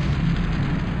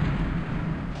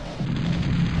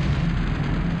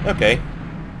 Okay.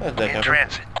 That's that In covered.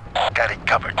 transit. Got it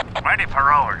covered. Ready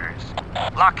for orders.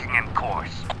 Locking in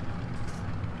course.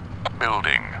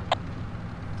 Building.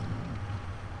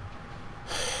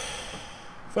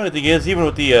 Funny thing is, even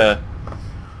with the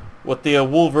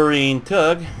Wolverine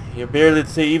tug, you barely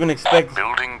even expect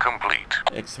Building complete.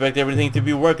 everything to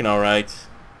be working alright.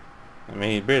 I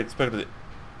mean, you barely expect it.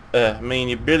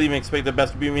 You barely even expect the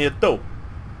best to be here though.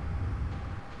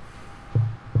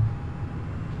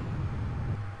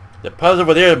 The pause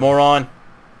over there, moron.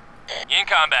 In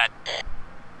combat.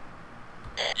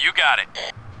 You got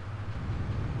it.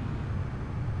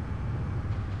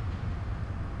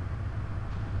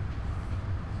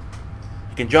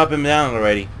 You can drop him down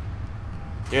already.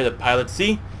 There, the pilot.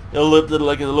 See? It'll look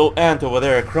like a little ant over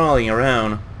there crawling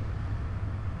around.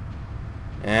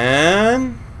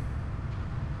 And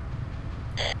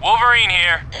Wolverine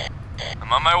here.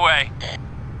 I'm on my way.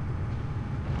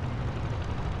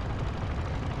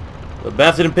 the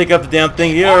bastard didn't pick up the damn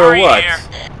thing here, or Wolverine what? here.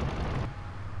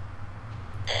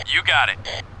 You got it.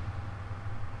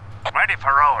 Ready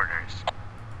for orders.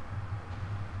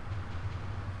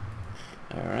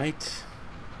 Alright.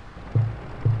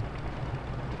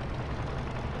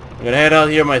 I'm gonna head out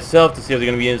here myself to see if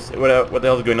there's gonna be what the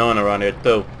hell's going on around here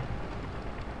too.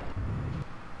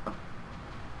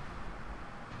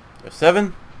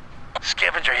 7?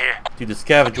 Scavenger here. Do the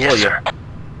scavenge, will Yes, ya? sir.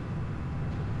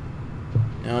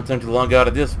 Now it's time to log out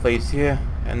of this place here,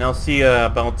 and I'll see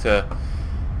about the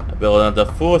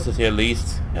forces here at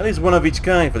least one of each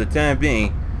kind for the time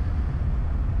being,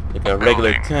 like a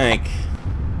regular Building. tank.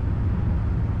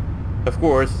 Of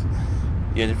course,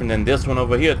 yeah, different than this one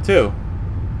over here too.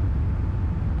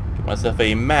 Get myself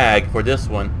a mag for this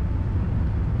one.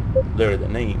 There's the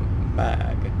name.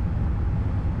 Mag.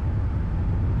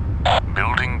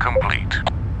 Building complete.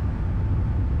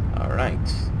 Alright.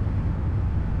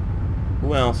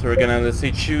 Who else are we gonna, let's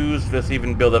see, choose? Let's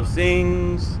even build up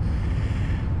things.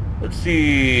 Let's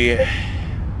see.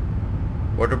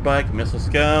 Order bike, missile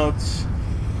scouts.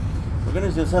 We're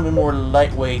gonna do something more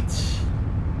lightweight.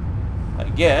 I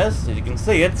guess, as you can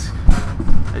see it.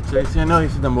 Actually, I know you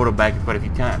see the motorbike quite a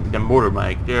few times. The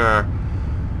motorbike, they're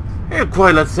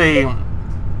quite, let's say,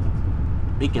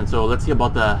 beacon. So let's see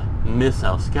about the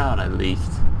missile scout at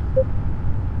least.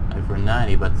 Like for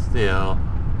 90, but still.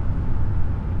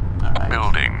 Alright.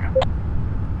 Building.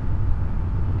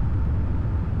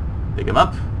 Pick him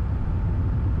up.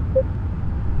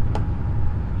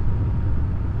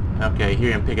 Okay,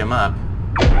 hear him pick him up.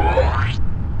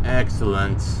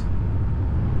 Excellent.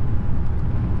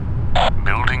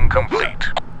 Building complete.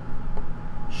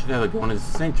 Should have like one of the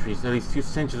sentries, at least 2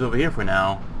 sentries over here for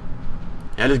now.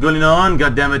 Yeah, it's going on,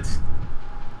 goddammit.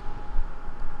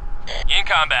 In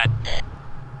combat.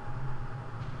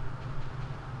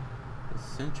 The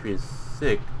sentry is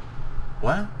sick.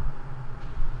 What?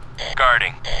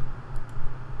 Guarding.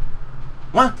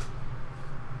 What?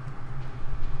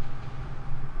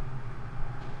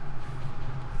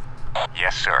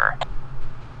 Yes, sir.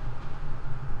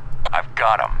 I've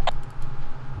got him.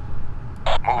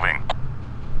 Moving.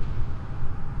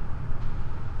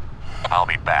 I'll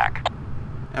be back.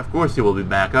 Of course he will be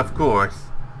back, of course.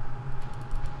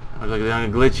 Looks like there's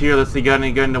a glitch here. Let's see, got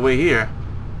any in the way here.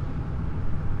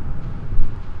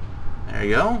 There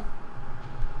you go.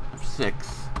 F6.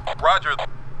 Roger.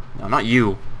 No, not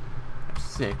you.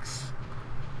 F6.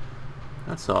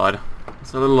 That's odd.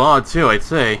 It's a little odd too, I'd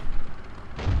say.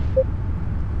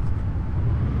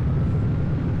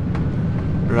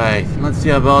 Right, let's see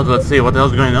about, let's see what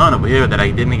else is going on over here that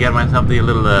I didn't get myself the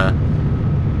little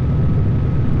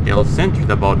sentries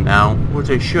about now, which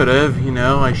I should have, you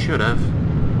know, I should have,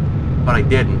 but I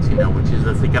didn't, you know, which is,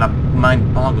 let's say, kind of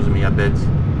mind boggles me a bit.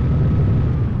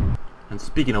 And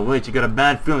speaking of which, you got a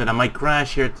bad feeling that I might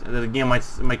crash here, the game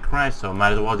might crash, so I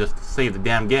might as well just save the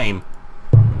damn game.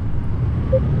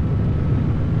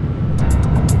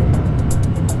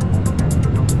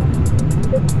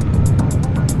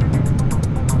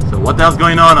 So what the hell's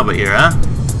going on over here, huh?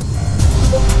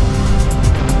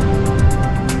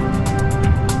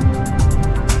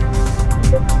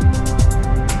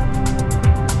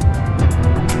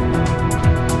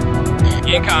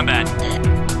 In combat.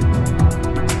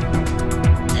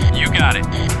 You got it.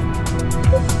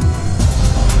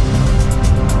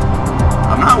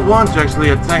 I'm not one to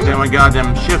actually attack them with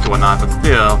goddamn ships or whatnot, but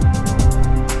still.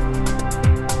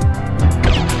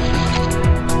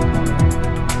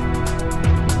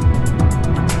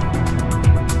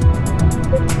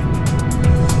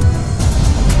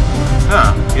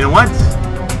 Huh, you know what?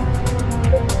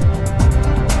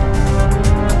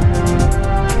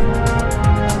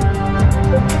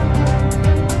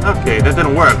 Okay, that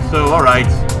didn't work, so alright.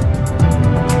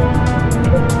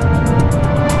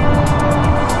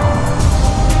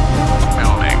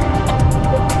 Building.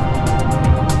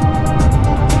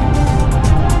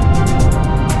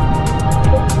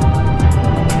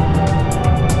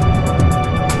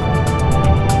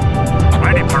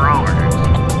 Ready for orders.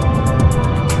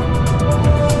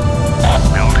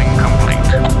 Building complete.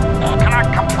 Cannot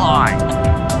comply.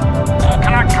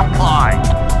 Cannot comply.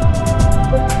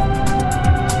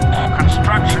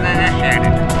 Construction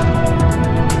initiated.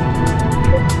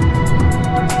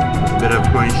 A bit of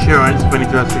insurance if I need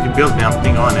to actually build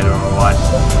something on it or what.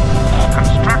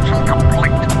 Construction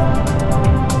complete.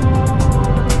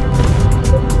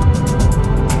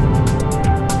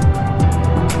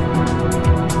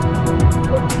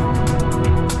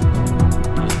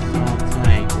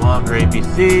 Tank, Walker,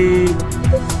 APC.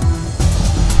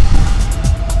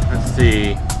 Let's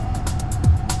see.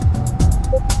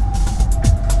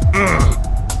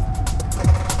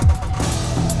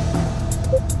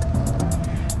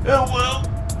 Oh well.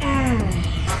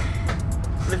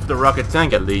 Lift the rocket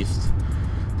tank at least.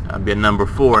 That'd be a number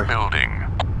 4. Building.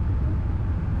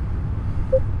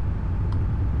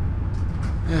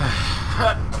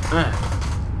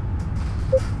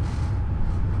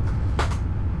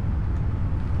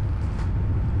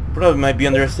 Probably might be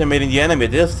underestimating the enemy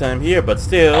this time here, but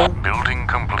still. Building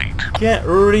complete. Can't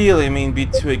really, be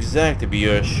too exact to be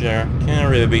sure. Can't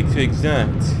really be too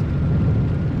exact.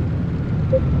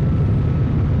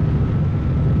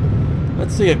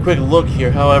 Let's take a quick look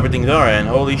here how everything's are, and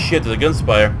holy shit, there's a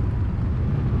gunspire.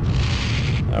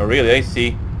 Oh really, I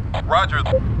see. Roger.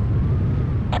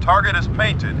 Target is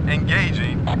painted.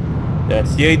 Engaging.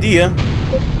 That's the idea.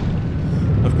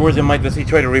 Of course, they might, let's say,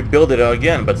 try to rebuild it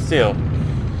again, but still.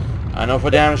 I know for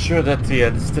damn sure that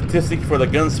the statistics for the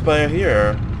gunspire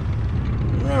here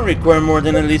require more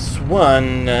than at least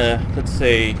one, let's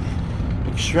say,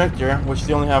 extractor, which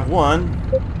they only have one.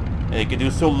 And they could do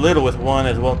so little with one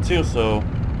as well too, so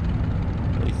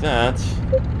like that.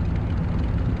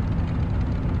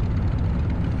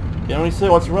 Can't really say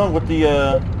what's wrong with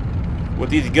the with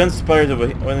these gunspires over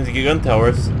these gun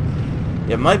towers.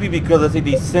 It might be because I think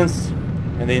they sense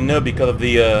and they know because of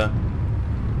the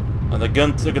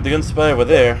gunspire over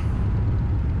there.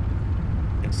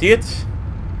 You can see it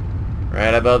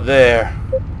right about there.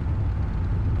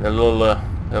 The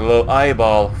little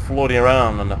eyeball floating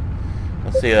around on the,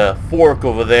 let's see, a fork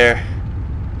over there,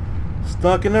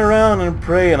 stalking around and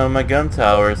preying on my gun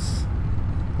towers.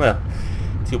 Well,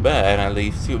 too bad, at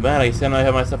least. Too bad. I said I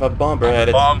have myself a bomber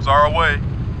headed. Bombs are away.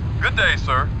 Good day,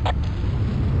 sir.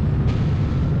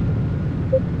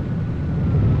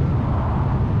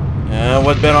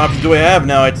 What better options do I have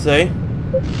now, I'd say?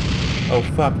 Oh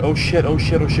fuck, oh shit, oh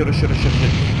shit, oh shit, oh shit, oh shit,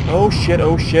 oh shit,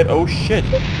 oh shit, oh shit,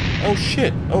 oh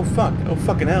shit, oh fuck, oh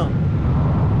fucking hell.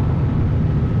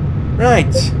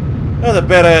 Right. That was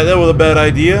a bad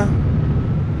idea.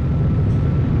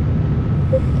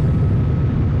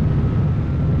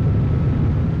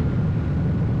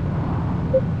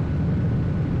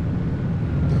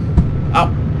 Ow!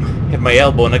 Hit my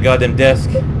elbow on the goddamn desk.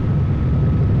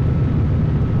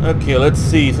 Okay, let's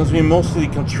see. Since we mostly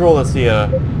control, let's see,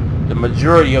 the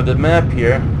majority of the map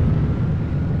here,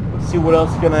 let's see what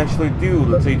else we can actually do,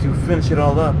 let's say, to finish it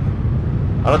all up.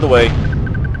 Out of the way.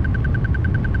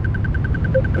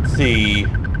 Let's see.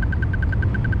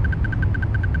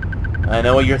 I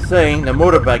know what you're saying. The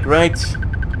motorbike, right?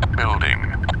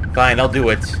 Building. Fine, I'll do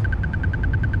it.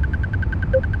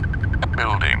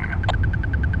 Building.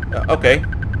 Okay.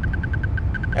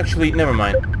 Actually, never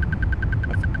mind.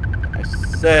 I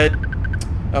said...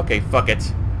 Okay, fuck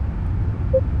it.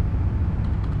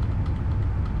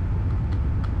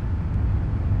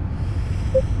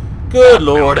 Good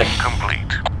lord. Building complete.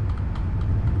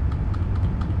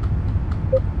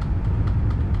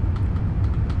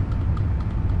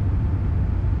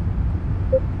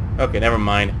 Okay, never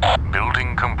mind.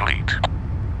 Building complete.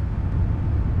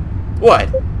 What?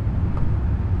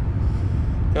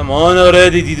 Come on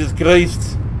already, Jesus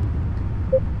Christ.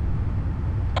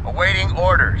 Awaiting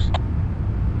orders.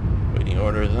 Waiting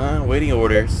orders, huh? Waiting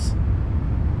orders.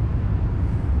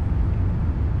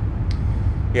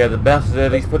 Yeah, the bastard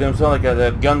at least put himself like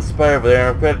a gunspire over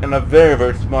there in a very,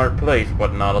 very smart place,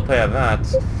 whatnot, I'll tell you that.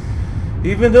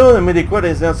 Even though the Midi-Quetta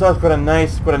is themselves quite a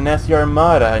nasty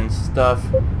armada and stuff.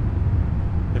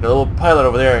 Like a little pilot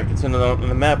over there, you can see on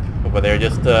the map over there,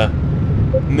 just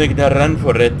make that run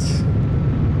for it.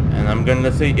 And I'm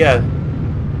gonna say, yeah.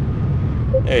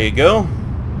 There you go.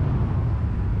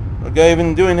 What guy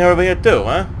even doing over here too,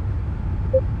 huh?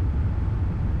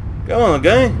 Come on,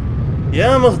 guy.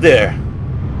 Yeah, almost there.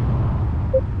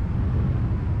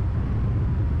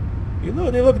 You know,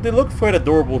 they look quite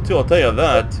adorable too. I'll tell you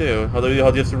that too. How they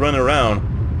just run around,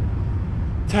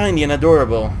 tiny and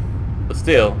adorable, but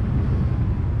still.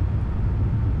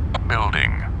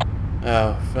 Building.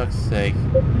 Oh, fuck's sake!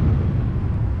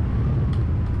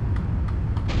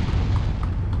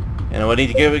 You know, I need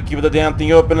to keep the damn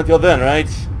thing open until then, right?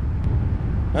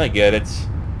 I get it.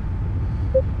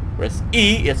 Press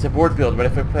E, it's support build, but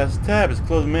if I press tab, it's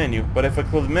close menu. But if I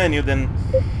close menu, then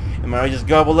it might just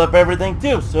gobble up everything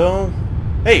too, so...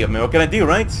 Hey, I mean, what can I do,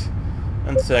 right?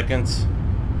 1 second.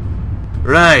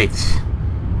 Right.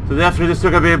 So after this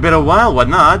took a bit of while,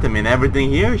 whatnot, I mean, everything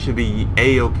here should be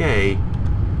A-okay.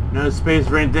 No space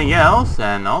for anything else,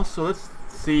 and also, let's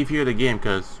see if you hear the game,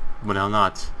 because, what the hell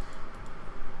not.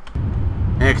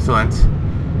 Excellent.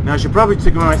 Now I should probably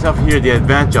take myself here the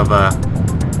advantage of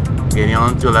getting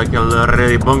onto like a little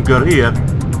ready bunker here.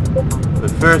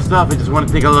 But first off, I just want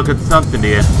to take a look at something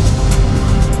here.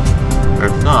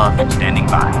 First off, Standing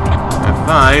by.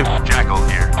 F5. Jackal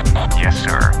here. Yes,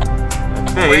 sir.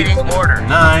 F8. Waiting order.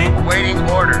 9. Waiting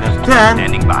orders. F10.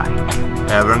 Standing by.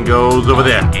 Everyone goes over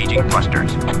there. Engaging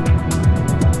thrusters.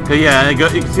 So yeah, you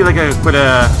can see like I put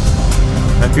a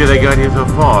few that I got here so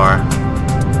far.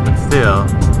 But still,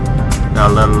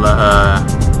 got a little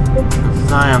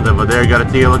signs over there. Gotta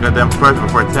take a look at them first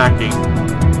before attacking.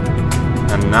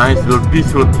 A nice little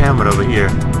peaceful camera over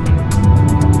here.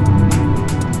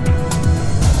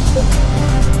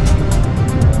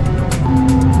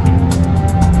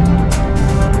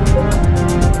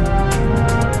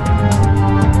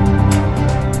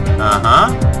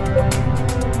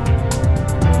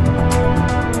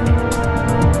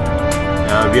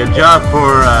 That would be a job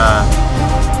for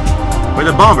where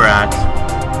the bomber at.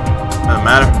 Doesn't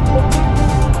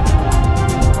matter.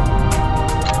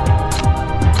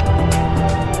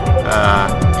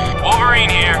 Wolverine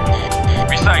here.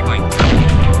 Recycling.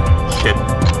 Shit.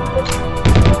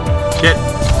 Shit.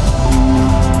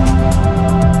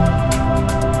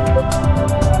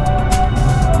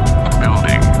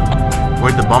 Building.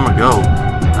 Where'd the bomber go?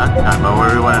 That's kind of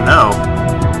where we want to know.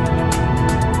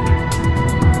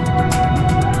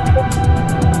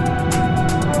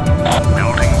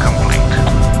 Building complete.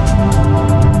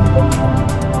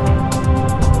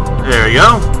 There we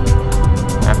go.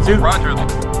 Have to. Roger.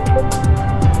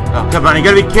 Oh, come on, you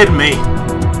gotta be kidding me.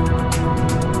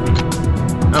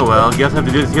 Oh well, I guess I have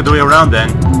to do this the other way around then.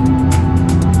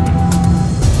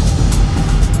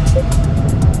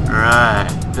 Alright,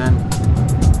 then.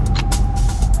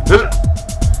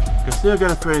 I still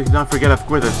gotta don't forget, of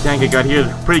course, the tank I got here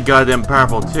is pretty goddamn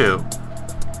powerful too.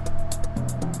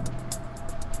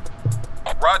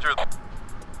 Roger.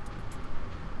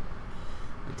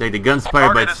 Take the gun's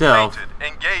fired by Target is itself.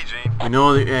 painted. Engaging. You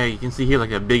know, you can see here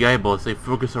like a big eyeball, so they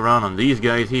focus around on these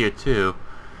guys here too.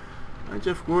 Which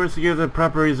of course gives a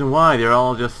proper reason why they're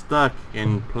all just stuck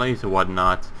in place or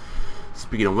whatnot.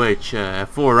 Speaking of which,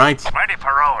 F4, right? Ready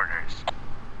for orders.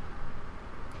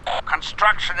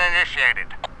 Construction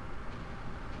initiated.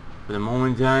 For the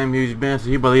moment in time, huge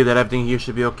bastard, you believe that everything here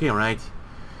should be okay, right?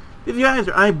 These guys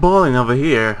are eyeballing over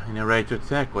here, and they're ready to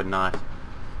attack, whatnot.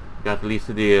 Got at least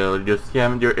the just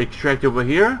scavenger extract over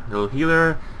here, little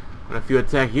healer, got a few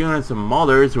attack units, some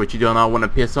maulers, which you do not want to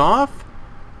piss off.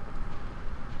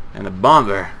 And a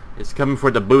bomber is coming for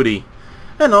the booty.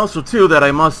 And also too, that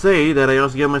I must say, that I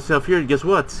also get myself here, guess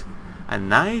what? A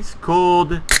nice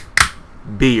cold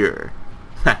beer.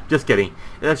 Just kidding.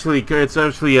 It's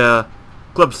actually a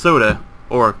club soda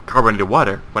or carbonated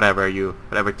water, whatever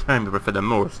term you prefer the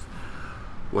most.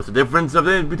 What's the difference of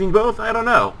it between both? I don't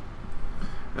know.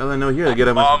 Well, I know here they get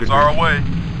a Bombs are away.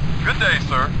 Good day,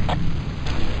 sir.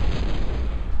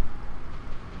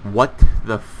 What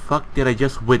the fuck did I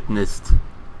just witnessed?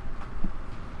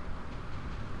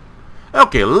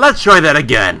 Okay, let's try that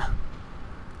again.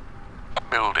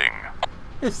 Building.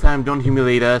 This time, don't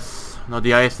humiliate us. Not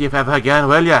the ISTF again,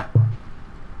 will ya?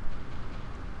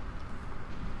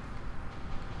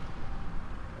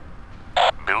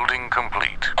 Building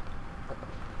complete.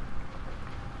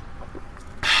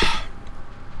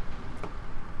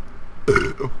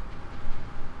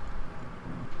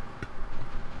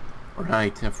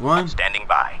 Alright, F1. Standing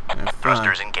by. F5.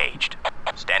 Thrusters engaged.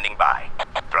 Standing by.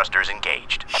 Thrusters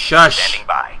engaged. Shush! Standing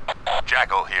by.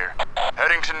 Jackal here.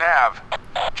 Heading to nav.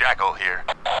 Jackal here.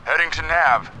 Heading to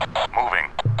nav.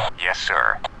 Moving. Yes,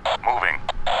 sir. Moving.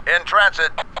 In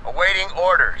transit. Awaiting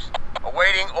orders.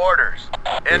 Awaiting orders.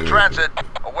 In transit.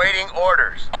 Awaiting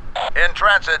orders. In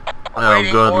transit. Oh,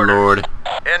 Awaiting good orders. lord.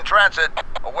 In transit.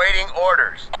 Awaiting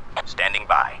orders. Standing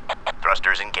by.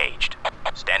 Thrusters engaged.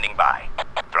 Standing by.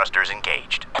 Thrusters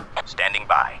engaged. Standing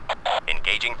by.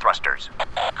 Engaging thrusters.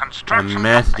 The Construction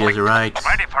messages, complete. right?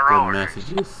 Ready for Good orders.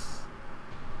 messages.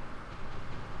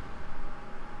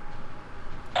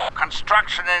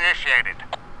 Construction initiated.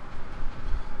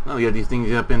 Well, we got these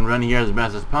things up and running here as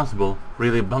fast as possible.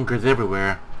 Really bunkers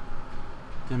everywhere.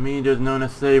 To me, there's no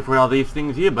necessity for all these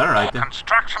things here, but alright then.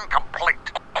 Construction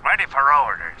complete. Ready for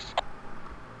orders.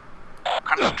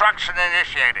 Construction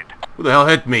initiated. Who the hell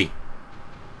hit me?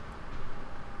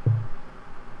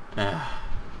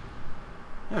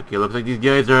 Okay, looks like these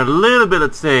guys are a little bit,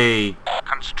 let's say,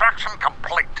 Construction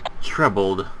complete.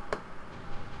 troubled.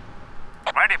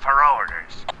 Ready for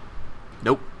orders.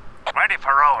 Nope. Ready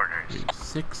for orders.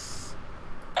 6.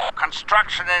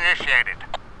 Construction initiated.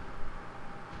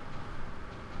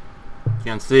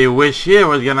 Can't say wish here.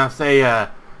 Was gonna say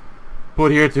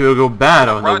put here to go bad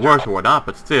on the Roger. worst or whatnot,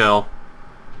 but still.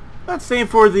 That's same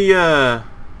for the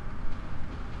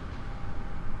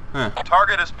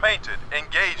Target is painted.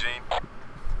 Engaging.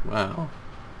 well.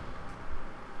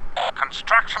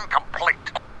 Construction complete.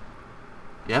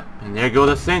 Yep, and there go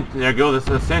the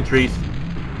sentries.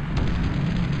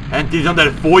 Sentries on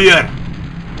that foyer.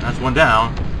 That's one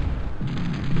down.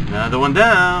 Another one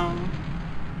down.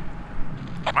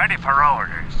 Ready for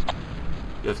orders.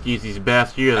 Just keep these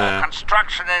bastards here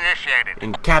Construction initiated.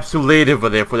 encapsulated over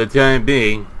there for the time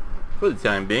being. For the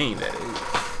time being, that is.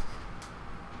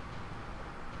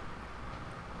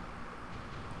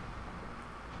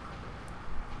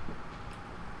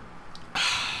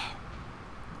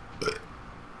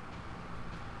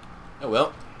 Oh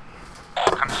well.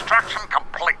 Construction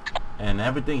complete. And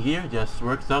everything here just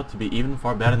works out to be even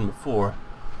far better than before.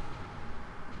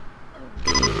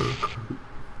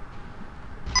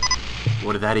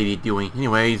 What is that idiot doing?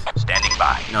 Anyways, Standing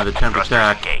by. now the temper Thrusters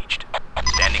attack. engaged.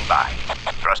 Standing by.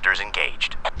 Thrusters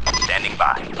engaged. Standing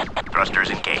by. Thrusters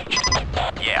engaged.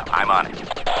 Yeah, I'm on it.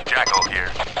 Jackal here.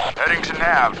 Heading to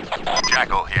nav.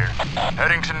 Jackal here.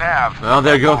 Heading to nav. Well,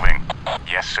 there you go. Moving.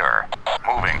 Yes, sir.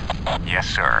 Moving. Yes,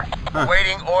 sir.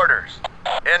 Awaiting orders.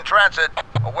 In transit.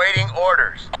 Awaiting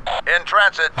orders. In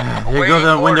transit. Here goes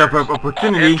the window of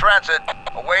opportunity. In transit.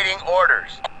 Awaiting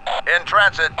orders. In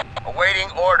transit. Awaiting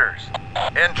orders.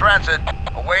 In transit.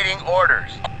 Awaiting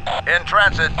orders. In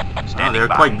transit. Standing they're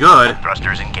by. quite good.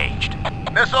 Thrusters engaged.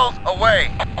 Missiles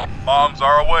away. Bombs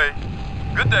are away.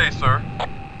 Good day, sir.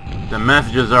 The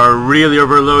messages are really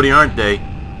overloading, aren't they?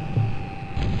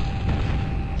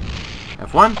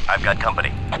 F1? I've got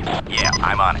company. Yeah,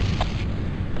 I'm on it.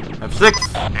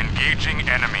 F6? Engaging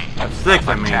enemy. F6,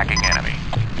 I mean. Attacking enemy.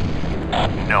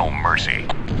 No mercy.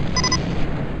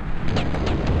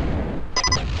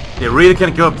 They really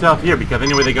can't go up top here because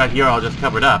anyway they got here, I'll just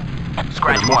cover it up.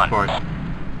 Scratch For the most one. part.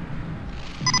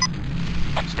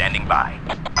 Standing by.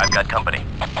 I've got company.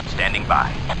 Standing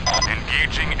by.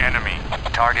 Engaging enemy.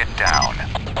 Target down.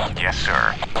 Yes,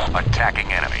 sir.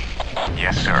 Attacking enemy.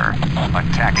 Yes, sir.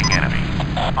 Attacking enemy.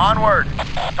 Onward.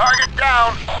 Target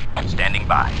down. Standing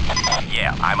by.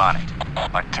 Yeah, I'm on it.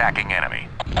 Attacking enemy.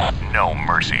 No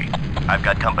mercy. I've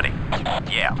got company.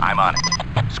 Yeah, I'm on it.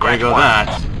 There you Scratch go, one.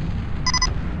 that.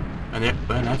 And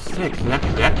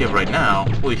F6 is active right now.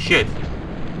 Holy shit.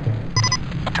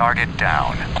 Target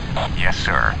down. Yes,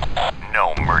 sir.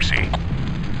 No mercy.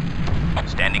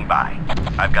 Standing by.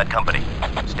 I've got company.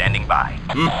 Standing by.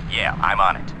 Yeah, I'm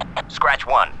on it. Scratch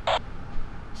one.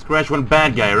 Scratch one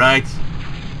bad guy, right?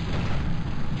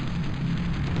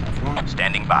 F1.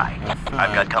 Standing by. F5.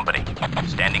 I've got company.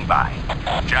 Standing by.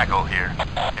 Jackal here.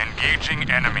 Engaging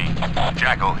enemy.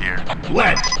 Jackal here.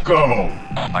 Let's go!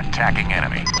 Attacking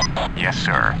enemy. Yes,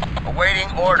 sir. Awaiting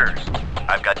orders.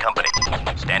 I've got company.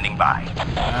 Standing by.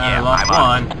 I Yeah, lost I'm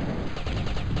on one.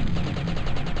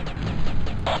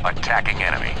 Attacking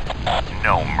enemy.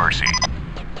 No mercy.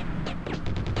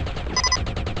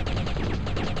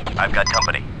 I've got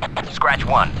company. Scratch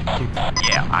one.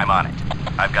 Yeah, I'm on it.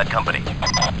 I've got company.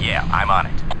 Yeah, I'm on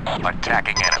it.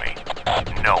 Attacking enemy.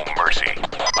 No mercy.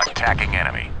 Attacking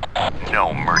enemy.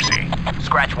 No mercy.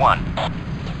 Scratch one.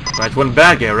 Scratch one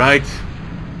bad guy, right?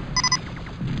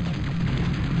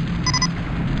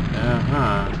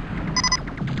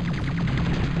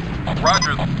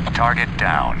 Roger. Target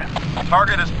down.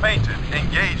 Target is painted.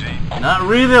 Engaging. Not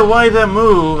really a wise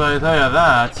move, I tell you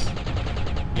that.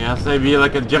 Yes, I'd be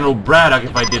like a General Braddock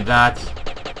if I did that.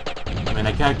 I mean,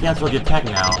 I can't cancel the attack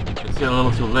now. It's still a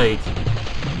little too late.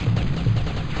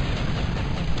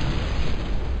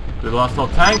 We lost all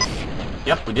tanks?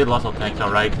 Yep, we did lost all tanks,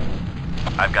 alright.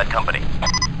 I've got company.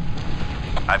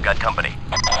 I've got company.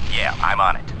 Yeah, I'm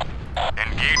on it.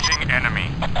 Engaging enemy.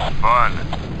 Fun.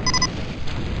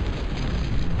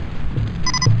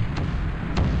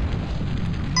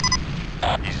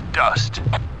 He's dust.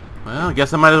 Well, I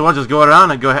guess I might as well just go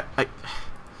around and go ahead.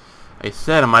 I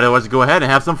said I might as well just go ahead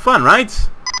and have some fun, right?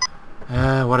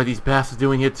 What are these bastards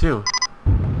doing here too?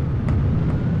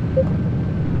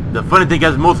 The funny thing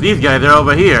is most of these guys, they're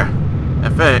over here.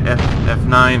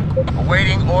 F9.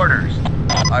 Awaiting orders.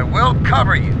 I will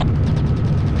cover you.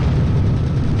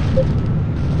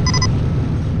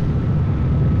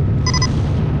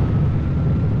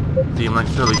 Seem like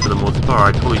silly for the most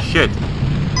part. Holy shit.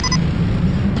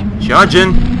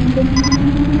 Charging.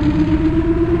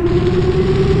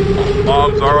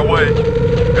 Bombs are away.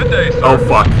 Good day, sir. Oh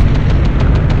fuck.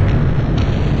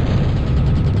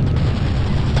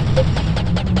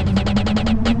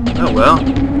 Oh well.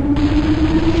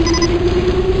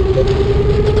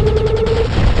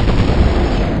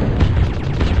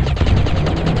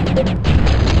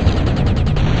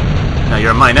 Now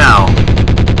you're mine now.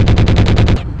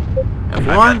 I've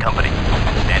F1. got company.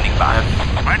 Standing by.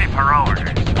 Ready for orders.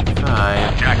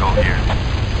 F5. Jackal here.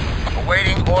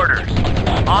 Awaiting orders.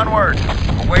 Onward.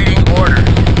 Awaiting orders.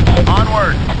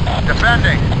 Onward.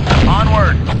 Defending.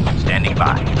 Onward. Standing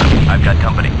by. I've got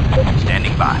company.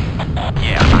 Standing by.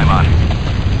 Yeah, I'm on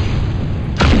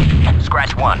it.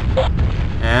 Scratch one.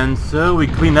 And so we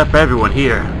clean up everyone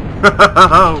here.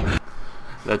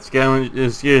 That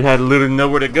scavenger had literally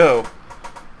nowhere to go.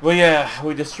 Well, yeah,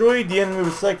 we destroyed the enemy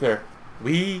recycler.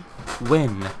 We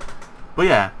win. But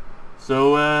yeah,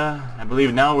 so I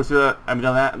believe now we're still. I mean,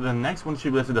 the next one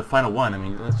should be the final one. I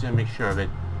mean, let's just make sure of it.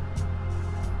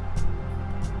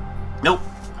 Nope,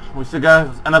 we still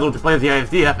got another one to play as the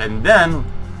ISDF, and then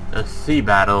a sea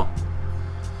battle.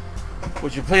 We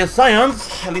should play as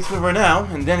Scions, at least for now,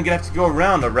 and then gonna have to go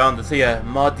around to say a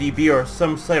mod DB or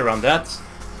some site around that,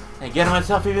 and get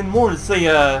myself even more to say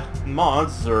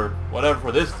mods or whatever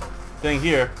for this thing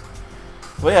here.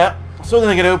 But yeah, so then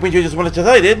again, I hope you enjoyed this one as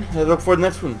I did. I look forward to the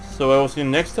next one. So I will see you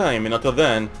next time, and until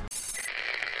then,